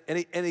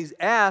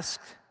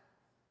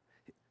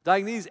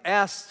 Diogenes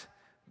asked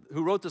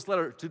who wrote this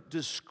letter to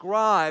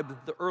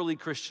describe the early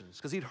Christians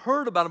because he'd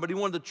heard about them, but he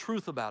wanted the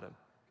truth about him.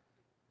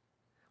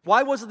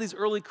 Why was it these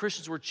early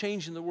Christians were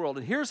changing the world?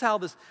 And here's how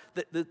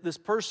this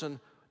person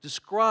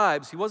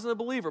describes, he wasn't a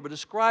believer, but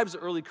describes the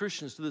early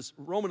Christians to this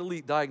Roman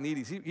elite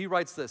Diogenes. He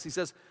writes this. He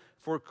says,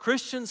 for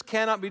Christians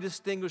cannot be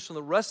distinguished from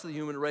the rest of the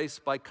human race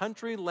by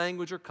country,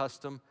 language, or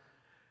custom.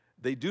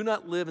 They do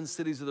not live in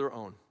cities of their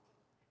own.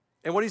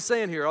 And what he's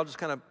saying here, I'll just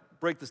kind of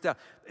break this down.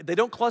 They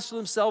don't cluster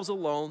themselves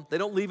alone. They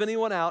don't leave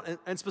anyone out.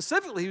 And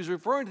specifically, he was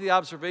referring to the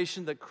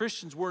observation that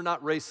Christians were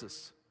not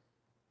racists.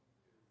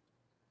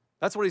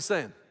 That's what he's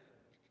saying.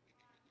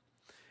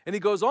 And he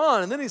goes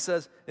on, and then he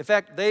says, in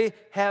fact, they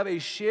have a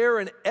share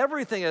in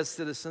everything as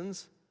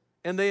citizens,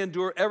 and they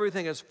endure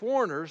everything as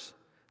foreigners.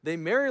 They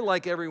marry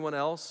like everyone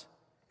else,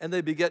 and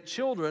they beget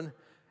children.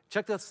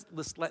 Check this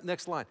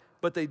next line.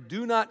 But they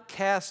do not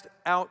cast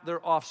out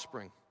their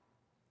offspring.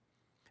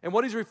 And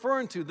what he's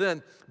referring to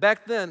then,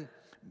 back then,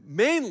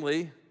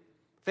 mainly,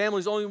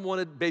 families only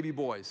wanted baby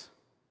boys.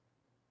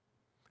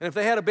 And if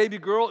they had a baby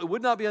girl, it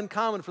would not be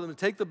uncommon for them to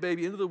take the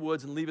baby into the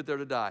woods and leave it there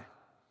to die.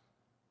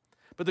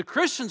 But the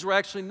Christians were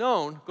actually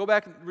known, go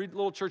back and read a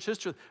little church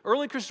history,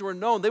 early Christians were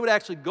known, they would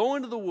actually go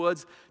into the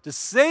woods to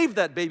save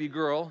that baby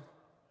girl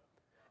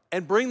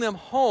and bring them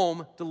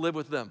home to live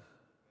with them.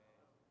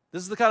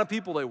 This is the kind of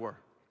people they were.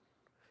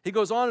 He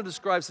goes on and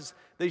describes this.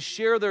 They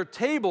share their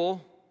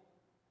table.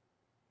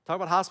 Talk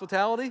about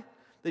hospitality.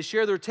 They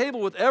share their table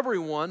with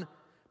everyone,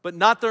 but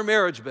not their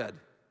marriage bed.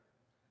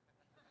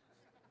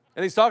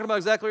 And he's talking about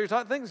exactly what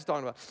he's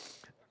talking about.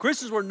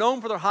 Christians were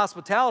known for their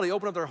hospitality,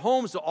 opened up their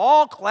homes to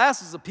all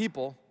classes of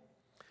people,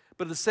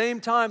 but at the same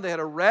time, they had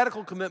a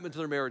radical commitment to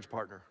their marriage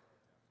partner.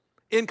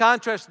 In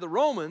contrast to the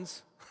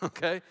Romans,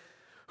 okay,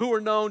 who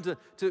were known to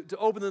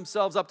open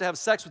themselves up to have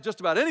sex with just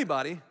about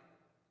anybody,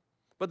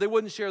 but they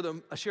wouldn't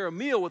share a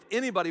meal with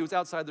anybody who was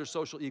outside their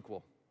social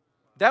equal.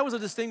 That was a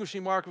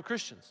distinguishing mark of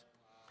Christians.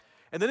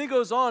 And then he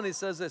goes on, he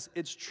says this,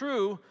 it's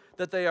true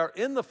that they are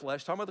in the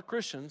flesh, talking about the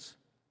Christians.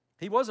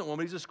 He wasn't one,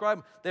 but he's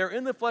describing, they are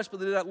in the flesh, but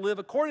they do not live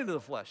according to the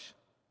flesh.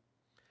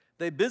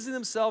 They busy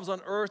themselves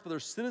on earth, but their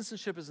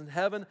citizenship is in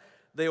heaven.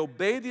 They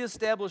obey the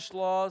established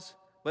laws,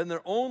 but in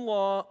their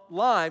own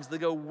lives, they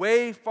go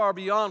way far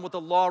beyond what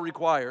the law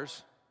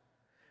requires.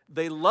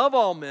 They love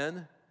all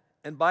men,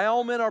 and by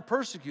all men are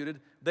persecuted.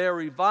 They are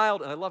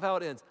reviled, and I love how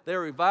it ends. They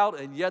are reviled,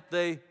 and yet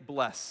they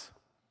bless.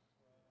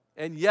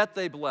 And yet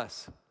they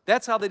bless.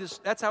 That's how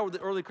the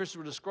early Christians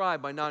were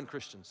described by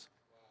non-Christians.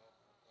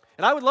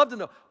 And I would love to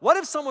know, what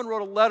if someone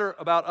wrote a letter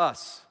about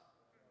us?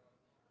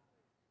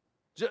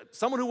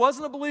 Someone who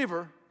wasn't a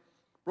believer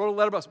wrote a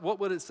letter about us.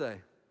 What would it say?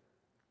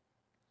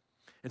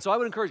 And so I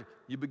would encourage you,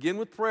 you begin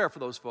with prayer for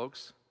those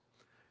folks.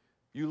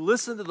 You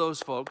listen to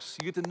those folks.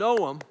 You get to know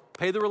them,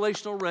 pay the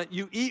relational rent.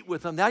 You eat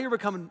with them. Now you're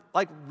becoming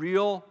like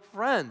real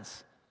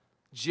friends.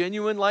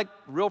 Genuine, like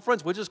real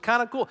friends, which is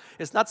kind of cool.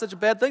 It's not such a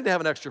bad thing to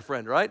have an extra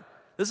friend, right?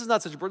 This is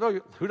not such a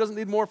burden. Who doesn't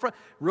need more friends?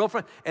 Real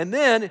friend. And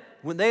then,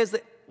 when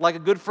like a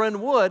good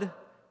friend would,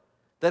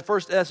 that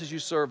first S is you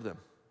serve them.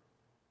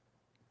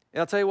 And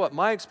I'll tell you what,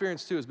 my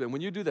experience too has been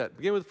when you do that,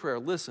 begin with prayer,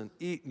 listen,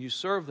 eat, and you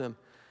serve them,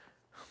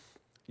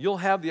 you'll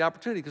have the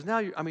opportunity, because now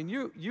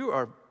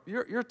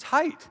you're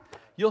tight.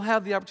 You'll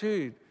have the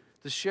opportunity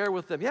to share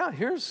with them, yeah,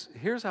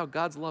 here's how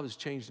God's love has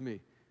changed me.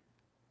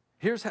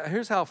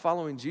 Here's how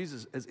following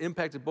Jesus has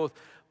impacted both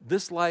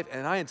this life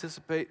and I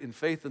anticipate in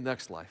faith the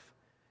next life.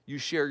 You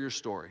share your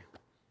story.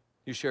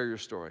 You share your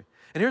story.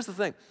 And here's the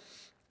thing.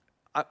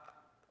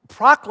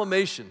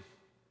 Proclamation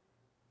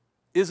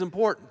is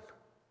important.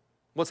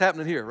 What's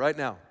happening here right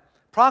now?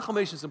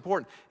 Proclamation is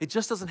important. It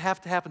just doesn't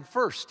have to happen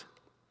first.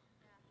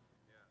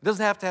 It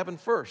doesn't have to happen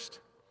first.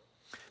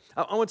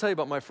 I want to tell you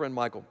about my friend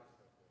Michael.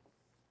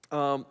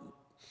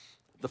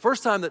 The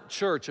first time that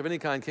church of any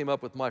kind came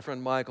up with my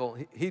friend Michael,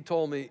 he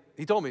told me,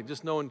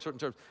 just knowing certain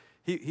terms,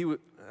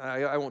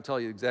 I won't tell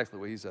you exactly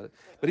the way he said it,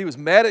 but he was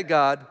mad at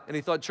God, and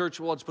he thought church,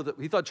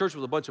 he thought church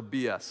was a bunch of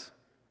BS.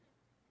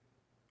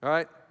 All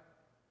right?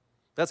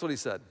 That's what he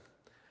said.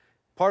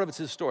 Part of it's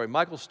his story,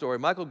 Michael's story.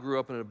 Michael grew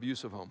up in an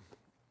abusive home.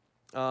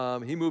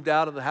 He moved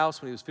out of the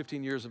house when he was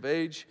 15 years of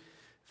age,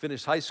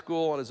 finished high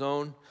school on his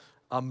own,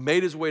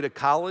 made his way to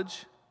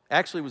college,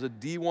 actually was a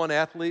D1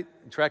 athlete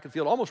in track and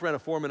field, almost ran a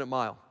 4-minute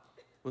mile.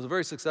 Was a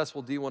very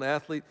successful D1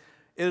 athlete,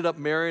 ended up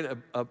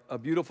marrying a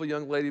beautiful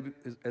young lady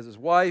as his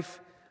wife,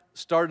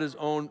 started his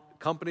own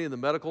company in the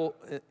medical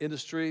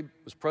industry,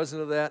 was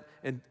president of that,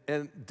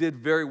 and did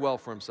very well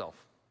for himself.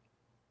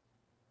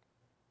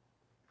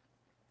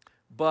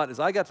 But as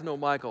I got to know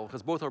Michael,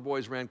 because both our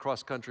boys ran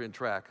cross country and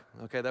track,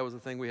 okay, that was the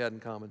thing we had in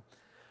common.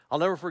 I'll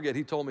never forget,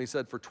 he told me, he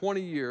said, for 20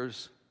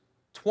 years,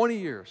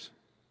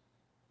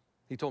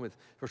 he told me,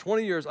 for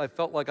 20 years, I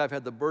felt like I've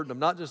had the burden of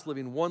not just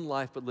living one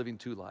life, but living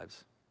 2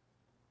 lives.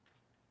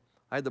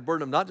 I had the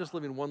burden of not just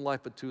living one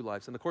life, but 2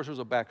 lives. And of course, there's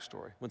a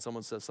backstory when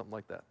someone says something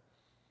like that.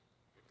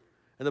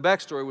 And the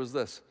backstory was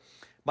this.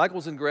 Michael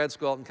was in grad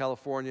school out in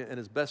California, and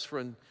his best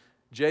friend,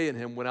 Jay, and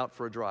him went out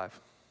for a drive.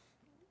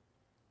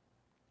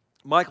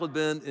 Michael had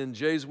been in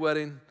Jay's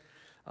wedding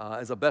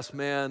as a best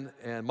man,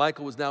 and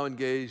Michael was now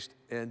engaged,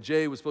 and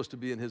Jay was supposed to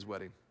be in his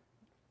wedding.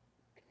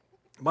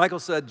 Michael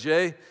said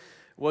Jay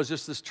was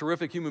just this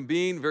terrific human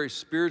being, very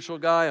spiritual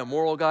guy, a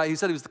moral guy. He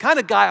said he was the kind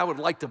of guy I would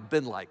like to have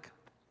been like.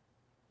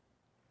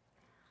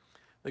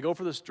 They go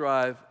for this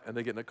drive, and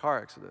they get in a car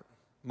accident.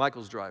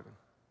 Michael's driving.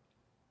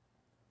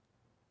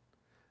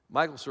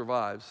 Michael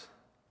survives.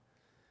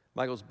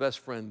 Michael's best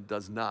friend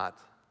does not.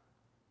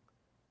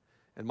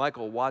 And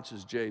Michael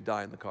watches Jay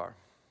die in the car.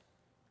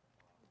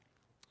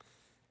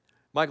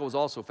 Michael was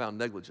also found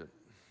negligent.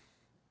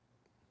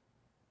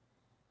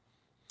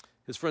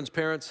 His friend's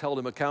parents held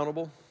him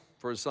accountable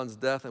for his son's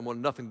death and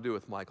wanted nothing to do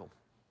with Michael.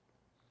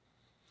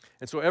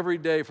 And so every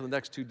day for the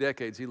next 2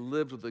 decades, he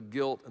lived with the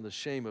guilt and the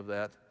shame of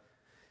that.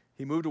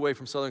 He moved away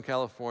from Southern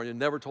California,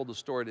 never told the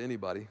story to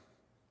anybody.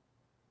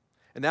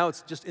 And now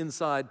it's just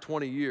inside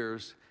 20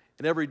 years,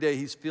 and every day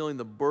he's feeling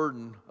the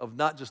burden of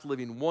not just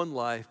living one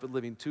life, but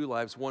living 2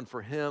 lives, one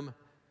for him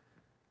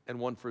and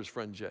one for his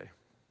friend Jay.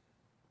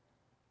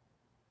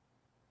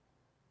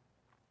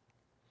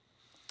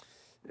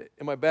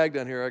 In my bag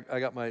down here, I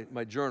got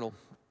my journal,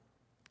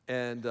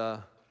 and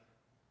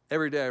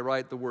every day I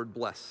write the word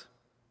bless.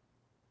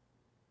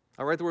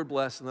 I write the word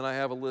bless, and then I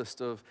have a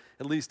list of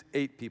at least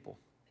 8 people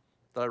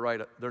that I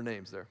write their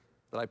names there,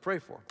 that I pray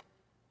for.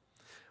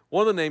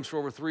 One of the names for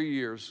over 3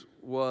 years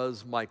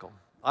was Michael.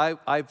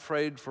 I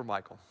prayed for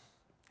Michael.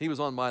 He was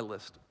on my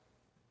list.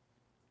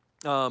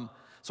 So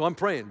I'm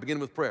praying,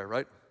 beginning with prayer,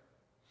 right?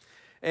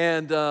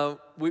 And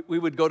we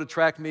would go to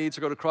track meets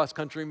or go to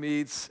cross-country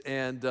meets,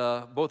 and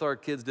both our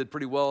kids did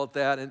pretty well at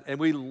that, and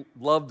we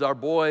loved our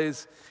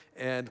boys,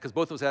 and because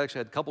both of us actually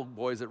had a couple of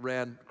boys that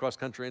ran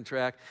cross-country and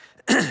track,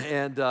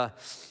 and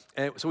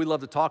so we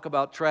loved to talk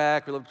about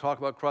track, we loved to talk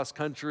about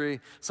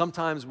cross-country.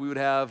 Sometimes we would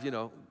have,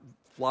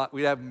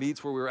 we'd have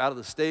meets where we were out of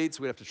the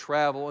States, we'd have to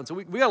travel, and so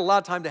we got a lot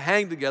of time to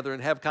hang together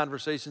and have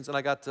conversations, and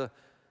I got to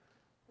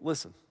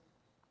listen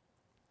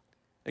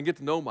and get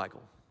to know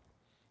Michael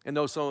and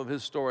know some of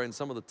his story and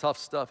some of the tough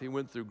stuff he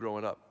went through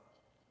growing up.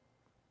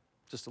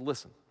 Just to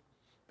listen.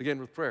 Begin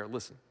with prayer,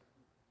 listen.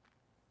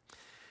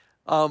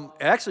 It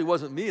actually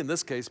wasn't me in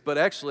this case, but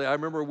actually I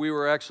remember we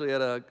were actually at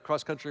a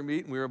cross-country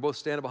meet, and we were both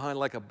standing behind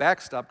like a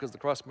backstop because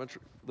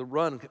the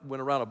run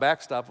went around a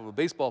backstop of a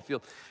baseball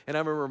field. And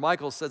I remember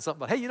Michael said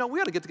something about, hey, we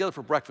ought to get together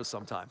for breakfast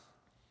sometime.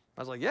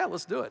 I was like, yeah,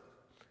 let's do it.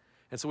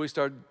 And so we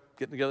started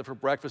getting together for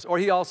breakfast. Or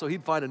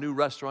he'd find a new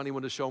restaurant he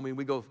wanted to show me.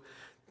 We'd go to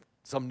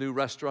some new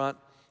restaurant,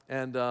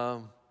 and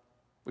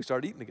we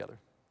started eating together.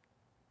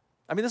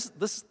 I mean, it's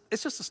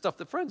just the stuff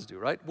that friends do,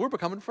 right? We're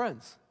becoming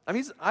friends. I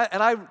mean,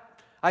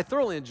 I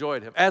thoroughly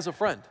enjoyed him as a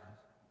friend.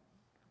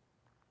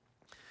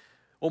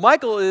 Well,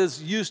 Michael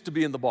is used to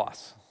being the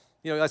boss.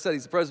 I said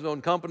he's the president of his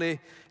own company.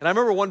 And I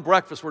remember one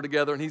breakfast we're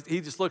together, and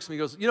he just looks at me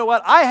and goes, you know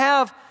what? I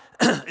have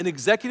an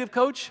executive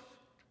coach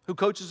who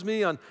coaches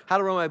me on how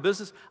to run my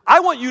business. I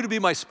want you to be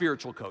my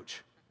spiritual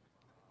coach.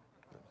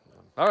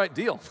 All right,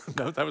 deal.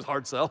 That was a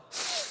hard sell,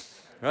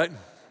 right?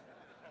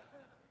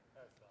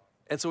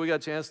 And so we got a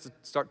chance to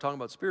start talking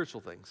about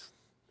spiritual things.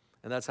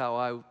 And that's how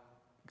I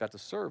got to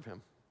serve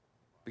him.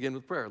 Begin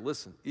with prayer,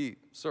 listen, eat,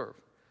 serve.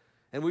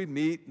 And we'd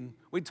meet and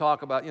we'd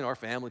talk about, our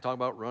family, talk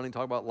about running,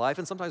 talk about life,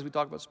 and sometimes we'd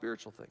talk about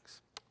spiritual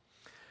things.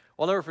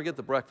 Well, I'll never forget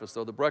the breakfast,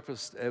 though. The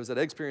breakfast, it was at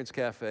Experience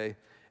Cafe,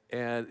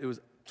 and it was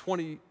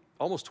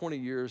almost 20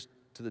 years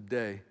to the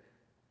day.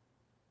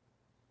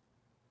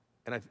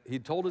 And he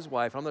told his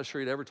wife, I'm not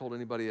sure he'd ever told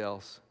anybody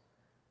else,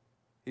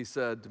 he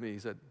said to me,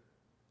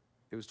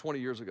 it was 20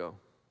 years ago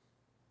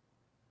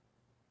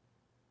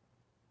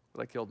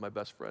that I killed my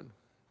best friend.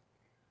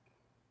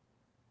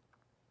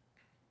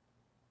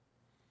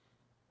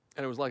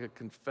 And it was like a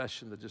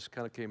confession that just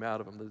kind of came out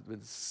of him that had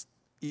been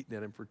eating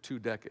at him for 2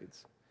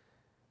 decades.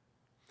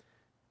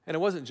 And it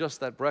wasn't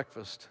just that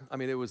breakfast. I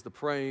mean, it was the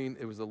praying,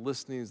 it was the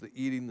listening, it was the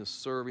eating, the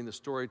serving, the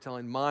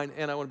storytelling, mine,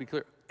 and I want to be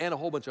clear, and a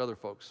whole bunch of other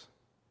folks.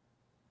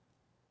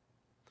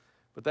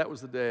 But that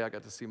was the day I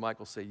got to see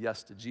Michael say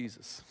yes to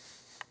Jesus.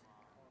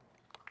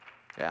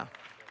 Yeah.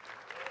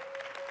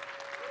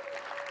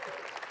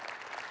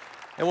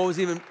 And what was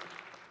in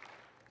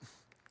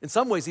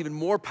some ways even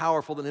more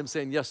powerful than him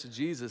saying yes to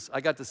Jesus,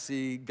 I got to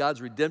see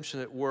God's redemption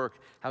at work,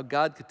 how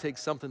God could take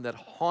something that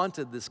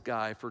haunted this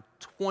guy for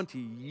 20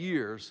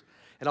 years,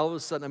 and all of a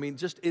sudden,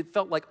 it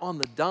felt like on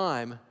the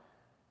dime,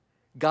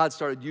 God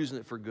started using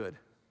it for good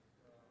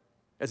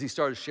as he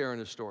started sharing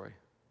his story.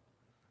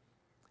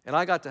 And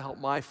I got to help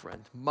my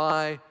friend,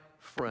 Michael,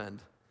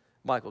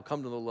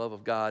 come to the love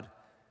of God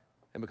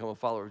and become a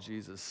follower of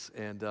Jesus.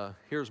 And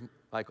here's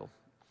Michael,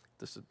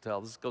 this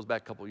goes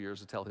back a couple years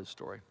to tell his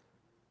story.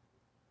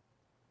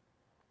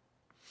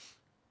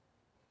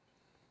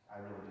 I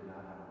really did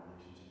not have a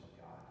relationship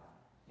with God,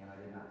 and I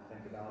did not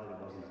think about it. It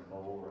wasn't a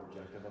goal or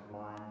objective of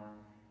mine.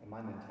 And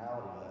my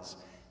mentality was,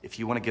 if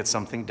you want to get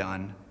something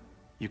done,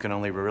 you can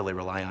only really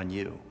rely on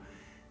you.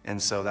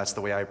 And so that's the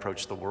way I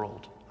approached the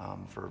world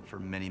for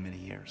many, many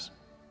years.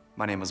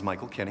 My name is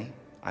Michael Kinney.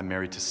 I'm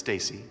married to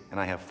Stacy, and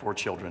I have 4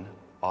 children,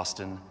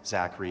 Austin,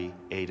 Zachary,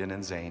 Aiden,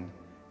 and Zane,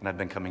 and I've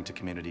been coming to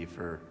community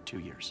for 2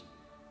 years.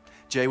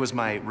 Jay was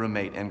my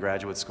roommate in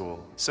graduate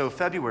school. So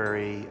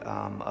February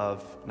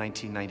of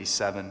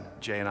 1997,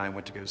 Jay and I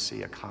went to go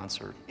see a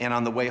concert. And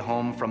on the way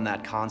home from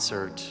that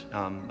concert,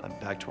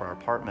 back to our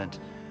apartment,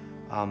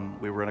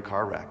 we were in a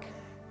car wreck.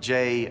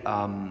 Jay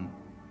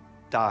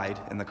died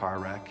in the car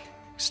wreck,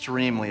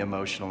 extremely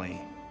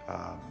emotionally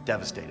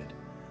devastated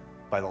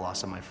by the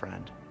loss of my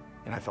friend.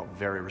 And I felt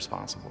very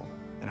responsible,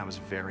 and I was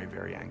very,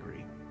 very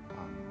angry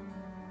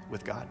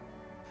with God.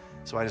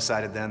 So I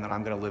decided then that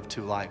I'm gonna live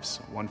 2 lives,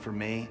 one for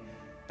me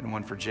and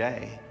one for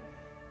Jay.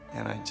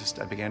 And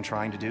I began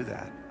trying to do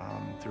that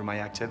through my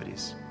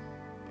activities.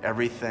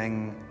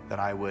 Everything that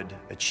I would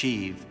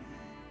achieve,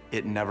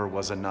 it never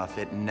was enough.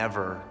 It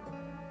never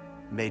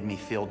made me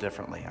feel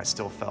differently. I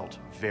still felt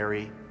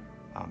very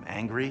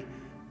angry,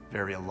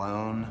 very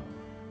alone.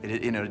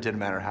 It didn't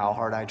matter how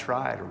hard I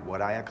tried or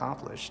what I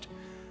accomplished,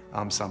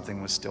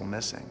 something was still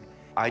missing.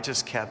 I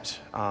just kept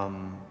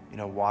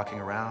walking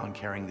around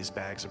carrying these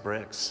bags of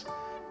bricks,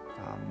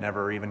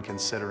 never even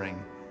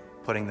considering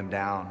putting them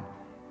down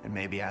and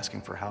maybe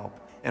asking for help.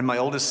 And my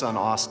oldest son,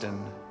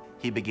 Austin,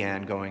 he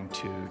began going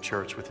to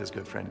church with his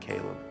good friend,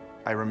 Caleb.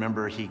 I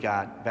remember he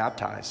got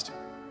baptized,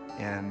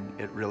 and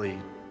it really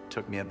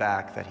took me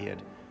aback that he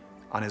had,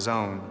 on his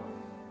own,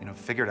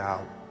 figured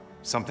out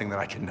something that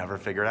I could never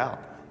figure out.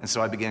 And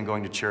so I began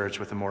going to church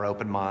with a more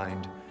open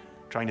mind,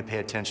 trying to pay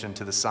attention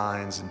to the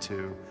signs and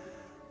to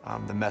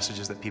the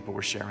messages that people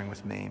were sharing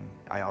with me.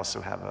 I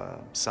also have a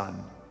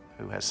son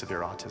who has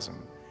severe autism,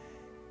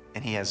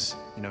 and he has,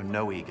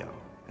 no ego.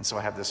 And so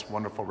I have this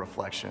wonderful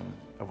reflection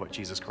of what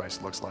Jesus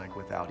Christ looks like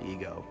without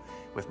ego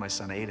with my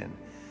son Aiden.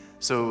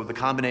 So the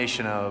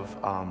combination of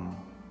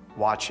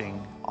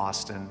watching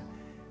Austin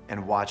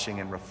and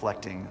watching and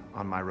reflecting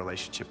on my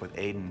relationship with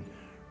Aiden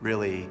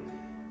really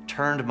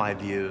turned my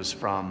views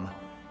from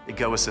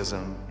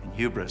egoicism and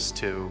hubris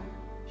to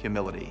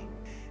humility.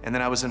 And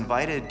then I was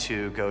invited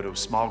to go to a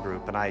small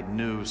group, and I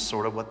knew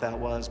sort of what that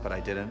was, but I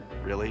didn't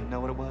really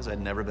know what it was.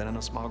 I'd never been in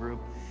a small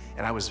group.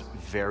 And I was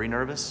very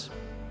nervous.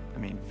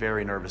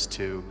 Very nervous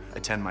to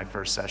attend my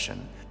first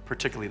session.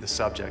 Particularly the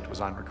subject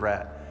was on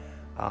regret.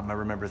 I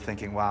remember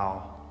thinking,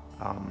 wow,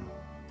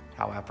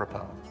 how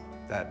apropos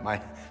that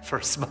my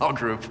first small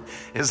group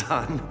is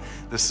on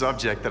the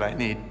subject that I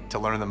need to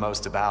learn the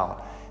most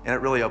about. And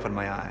it really opened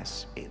my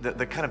eyes.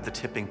 The kind of the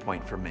tipping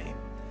point for me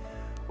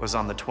was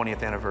on the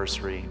 20th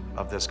anniversary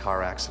of this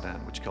car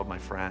accident, which killed my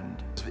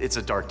friend. It's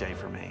a dark day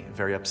for me, a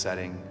very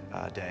upsetting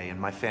day, and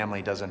my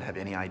family doesn't have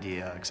any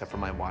idea, except for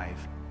my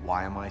wife.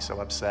 Why am I so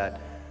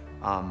upset?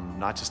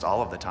 Not just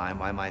all of the time,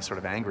 why am I sort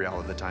of angry all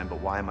of the time, but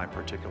why am I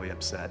particularly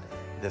upset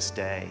this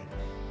day?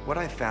 What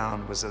I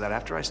found was that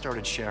after I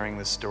started sharing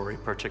this story,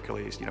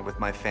 particularly with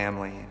my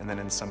family, and then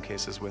in some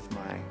cases with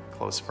my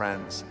close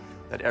friends,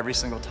 that every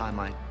single time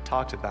I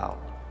talked about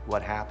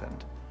what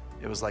happened,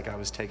 it was like I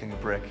was taking a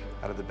brick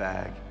out of the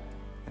bag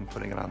and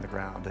putting it on the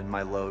ground, and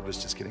my load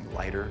was just getting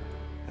lighter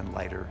and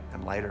lighter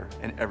and lighter.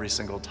 And every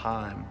single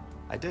time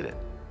I did it,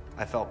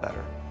 I felt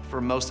better.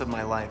 For most of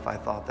my life, I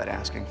thought that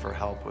asking for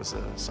help was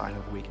a sign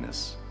of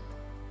weakness.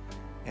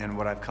 And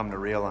what I've come to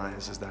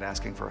realize is that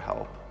asking for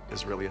help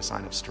is really a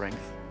sign of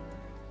strength.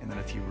 And that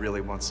if you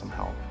really want some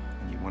help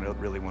and you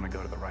really want to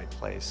go to the right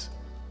place,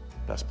 the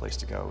best place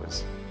to go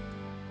is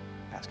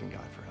asking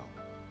God for help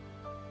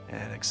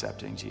and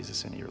accepting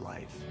Jesus into your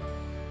life.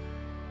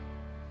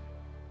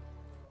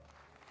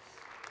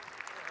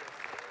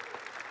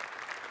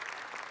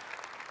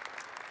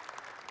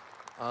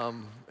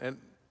 And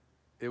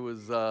it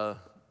was the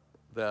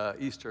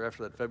Easter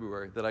after that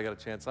February that I got a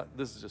chance.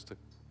 This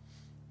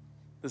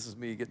is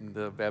me getting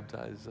to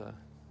baptize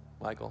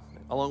Michael,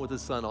 along with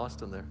his son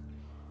Austin there.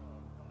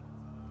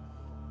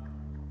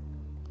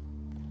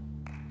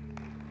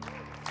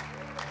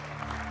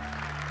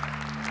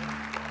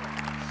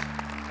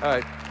 All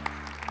right.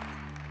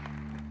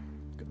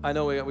 I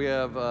know we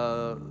have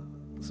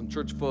some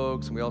church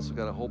folks, and we also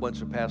got a whole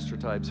bunch of pastor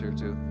types here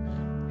too.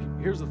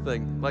 Here's the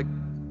thing, like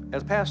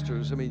as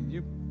pastors, I mean,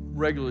 you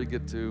regularly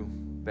get to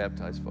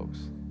baptize folks,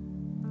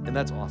 and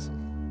that's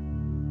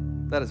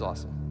awesome. That is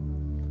awesome.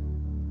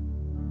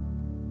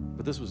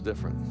 But this was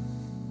different,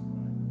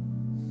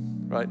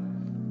 right?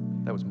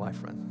 That was my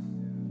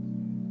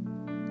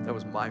friend. That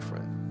was my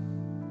friend.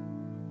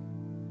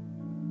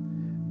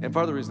 And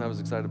part of the reason I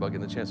was excited about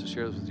getting the chance to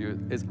share this with you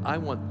is I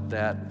want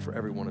that for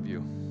every one of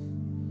you.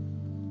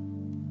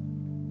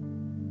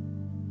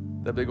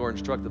 That big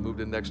orange truck that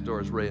moved in next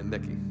door is Ray and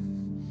Nikki.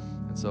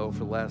 And so for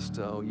the last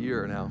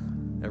year now,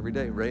 every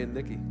day, Ray and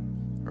Nikki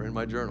are in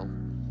my journal.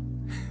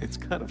 It's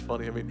kind of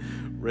funny. I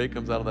mean, Ray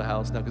comes out of the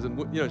house now, because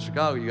in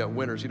Chicago, you got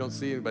winters. You don't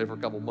see anybody for a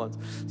couple months.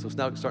 So it's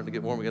now starting to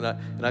get warm again.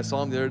 And I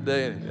saw him the other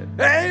day, and he said,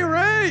 "Hey,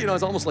 Ray!" I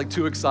was almost like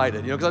too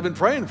excited, because I've been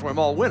praying for him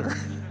all winter.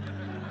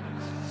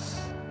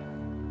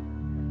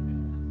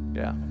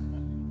 Yeah.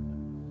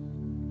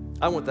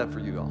 I want that for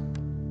you all.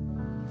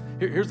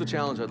 Here's the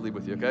challenge I'd leave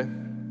with you, okay?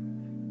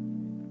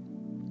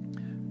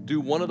 Do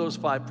one of those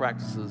 5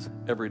 practices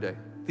every day.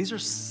 These are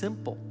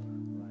simple.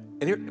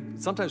 And here,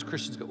 sometimes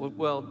Christians go,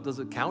 well, does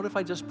it count if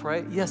I just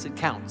pray? Yes, it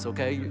counts,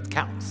 okay? It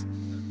counts.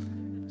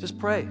 Just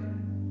pray.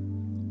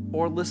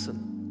 Or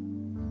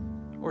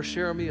listen. Or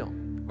share a meal.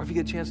 Or if you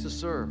get a chance to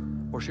serve.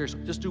 Or share.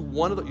 Just do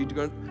one of those.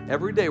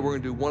 Every day we're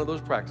going to do one of those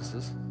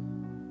practices.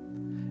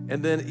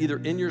 And then either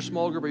in your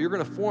small group, or you're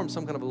going to form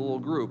some kind of a little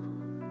group,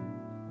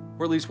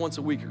 or at least once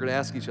a week, you're going to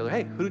ask each other,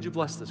 hey, who did you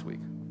bless this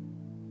week?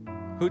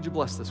 Who did you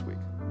bless this week?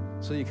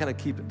 So you kind of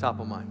keep it top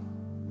of mind.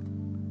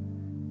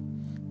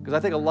 Because I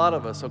think a lot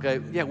of us, okay,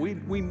 yeah,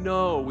 we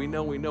know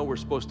we're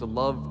supposed to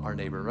love our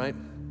neighbor, right?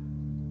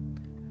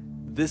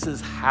 This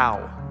is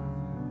how.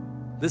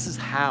 This is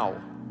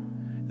how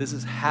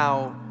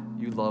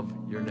you love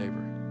your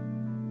neighbor.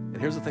 And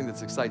here's the thing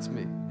that excites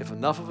me. If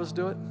enough of us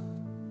do it,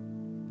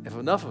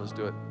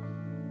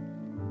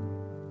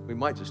 we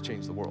might just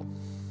change the world.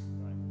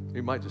 We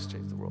might just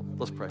change the world.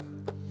 Let's pray.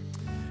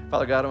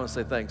 Father God, I want to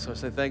say thanks. I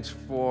say thanks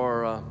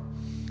for,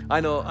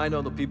 I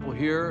know the people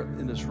here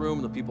in this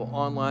room, the people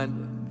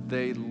online,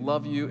 they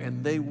love you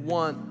and they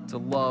want to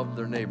love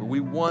their neighbor.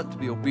 We want to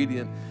be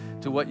obedient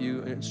to what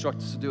you instruct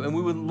us to do, and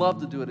we would love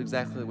to do it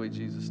exactly the way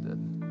Jesus did.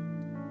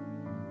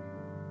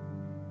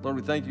 Lord,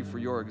 we thank you for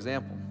your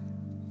example.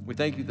 We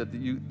thank you that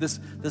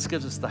this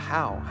gives us the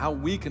how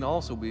we can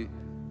also be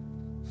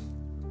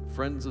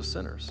friends of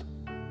sinners.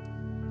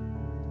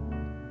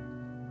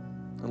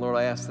 And Lord,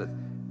 I ask that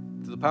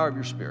through the power of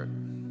your Spirit,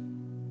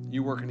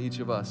 you work in each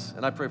of us.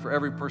 And I pray for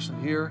every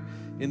person here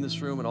in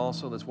this room and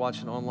also that's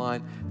watching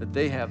online, that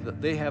they have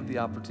the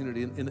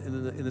opportunity in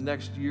the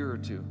next year or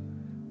two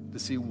to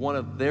see one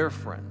of their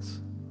friends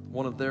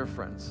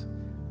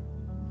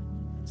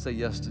say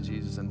yes to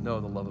Jesus and know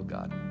the love of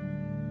God.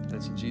 And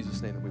it's in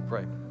Jesus' name that we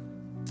pray.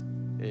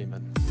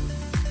 Amen.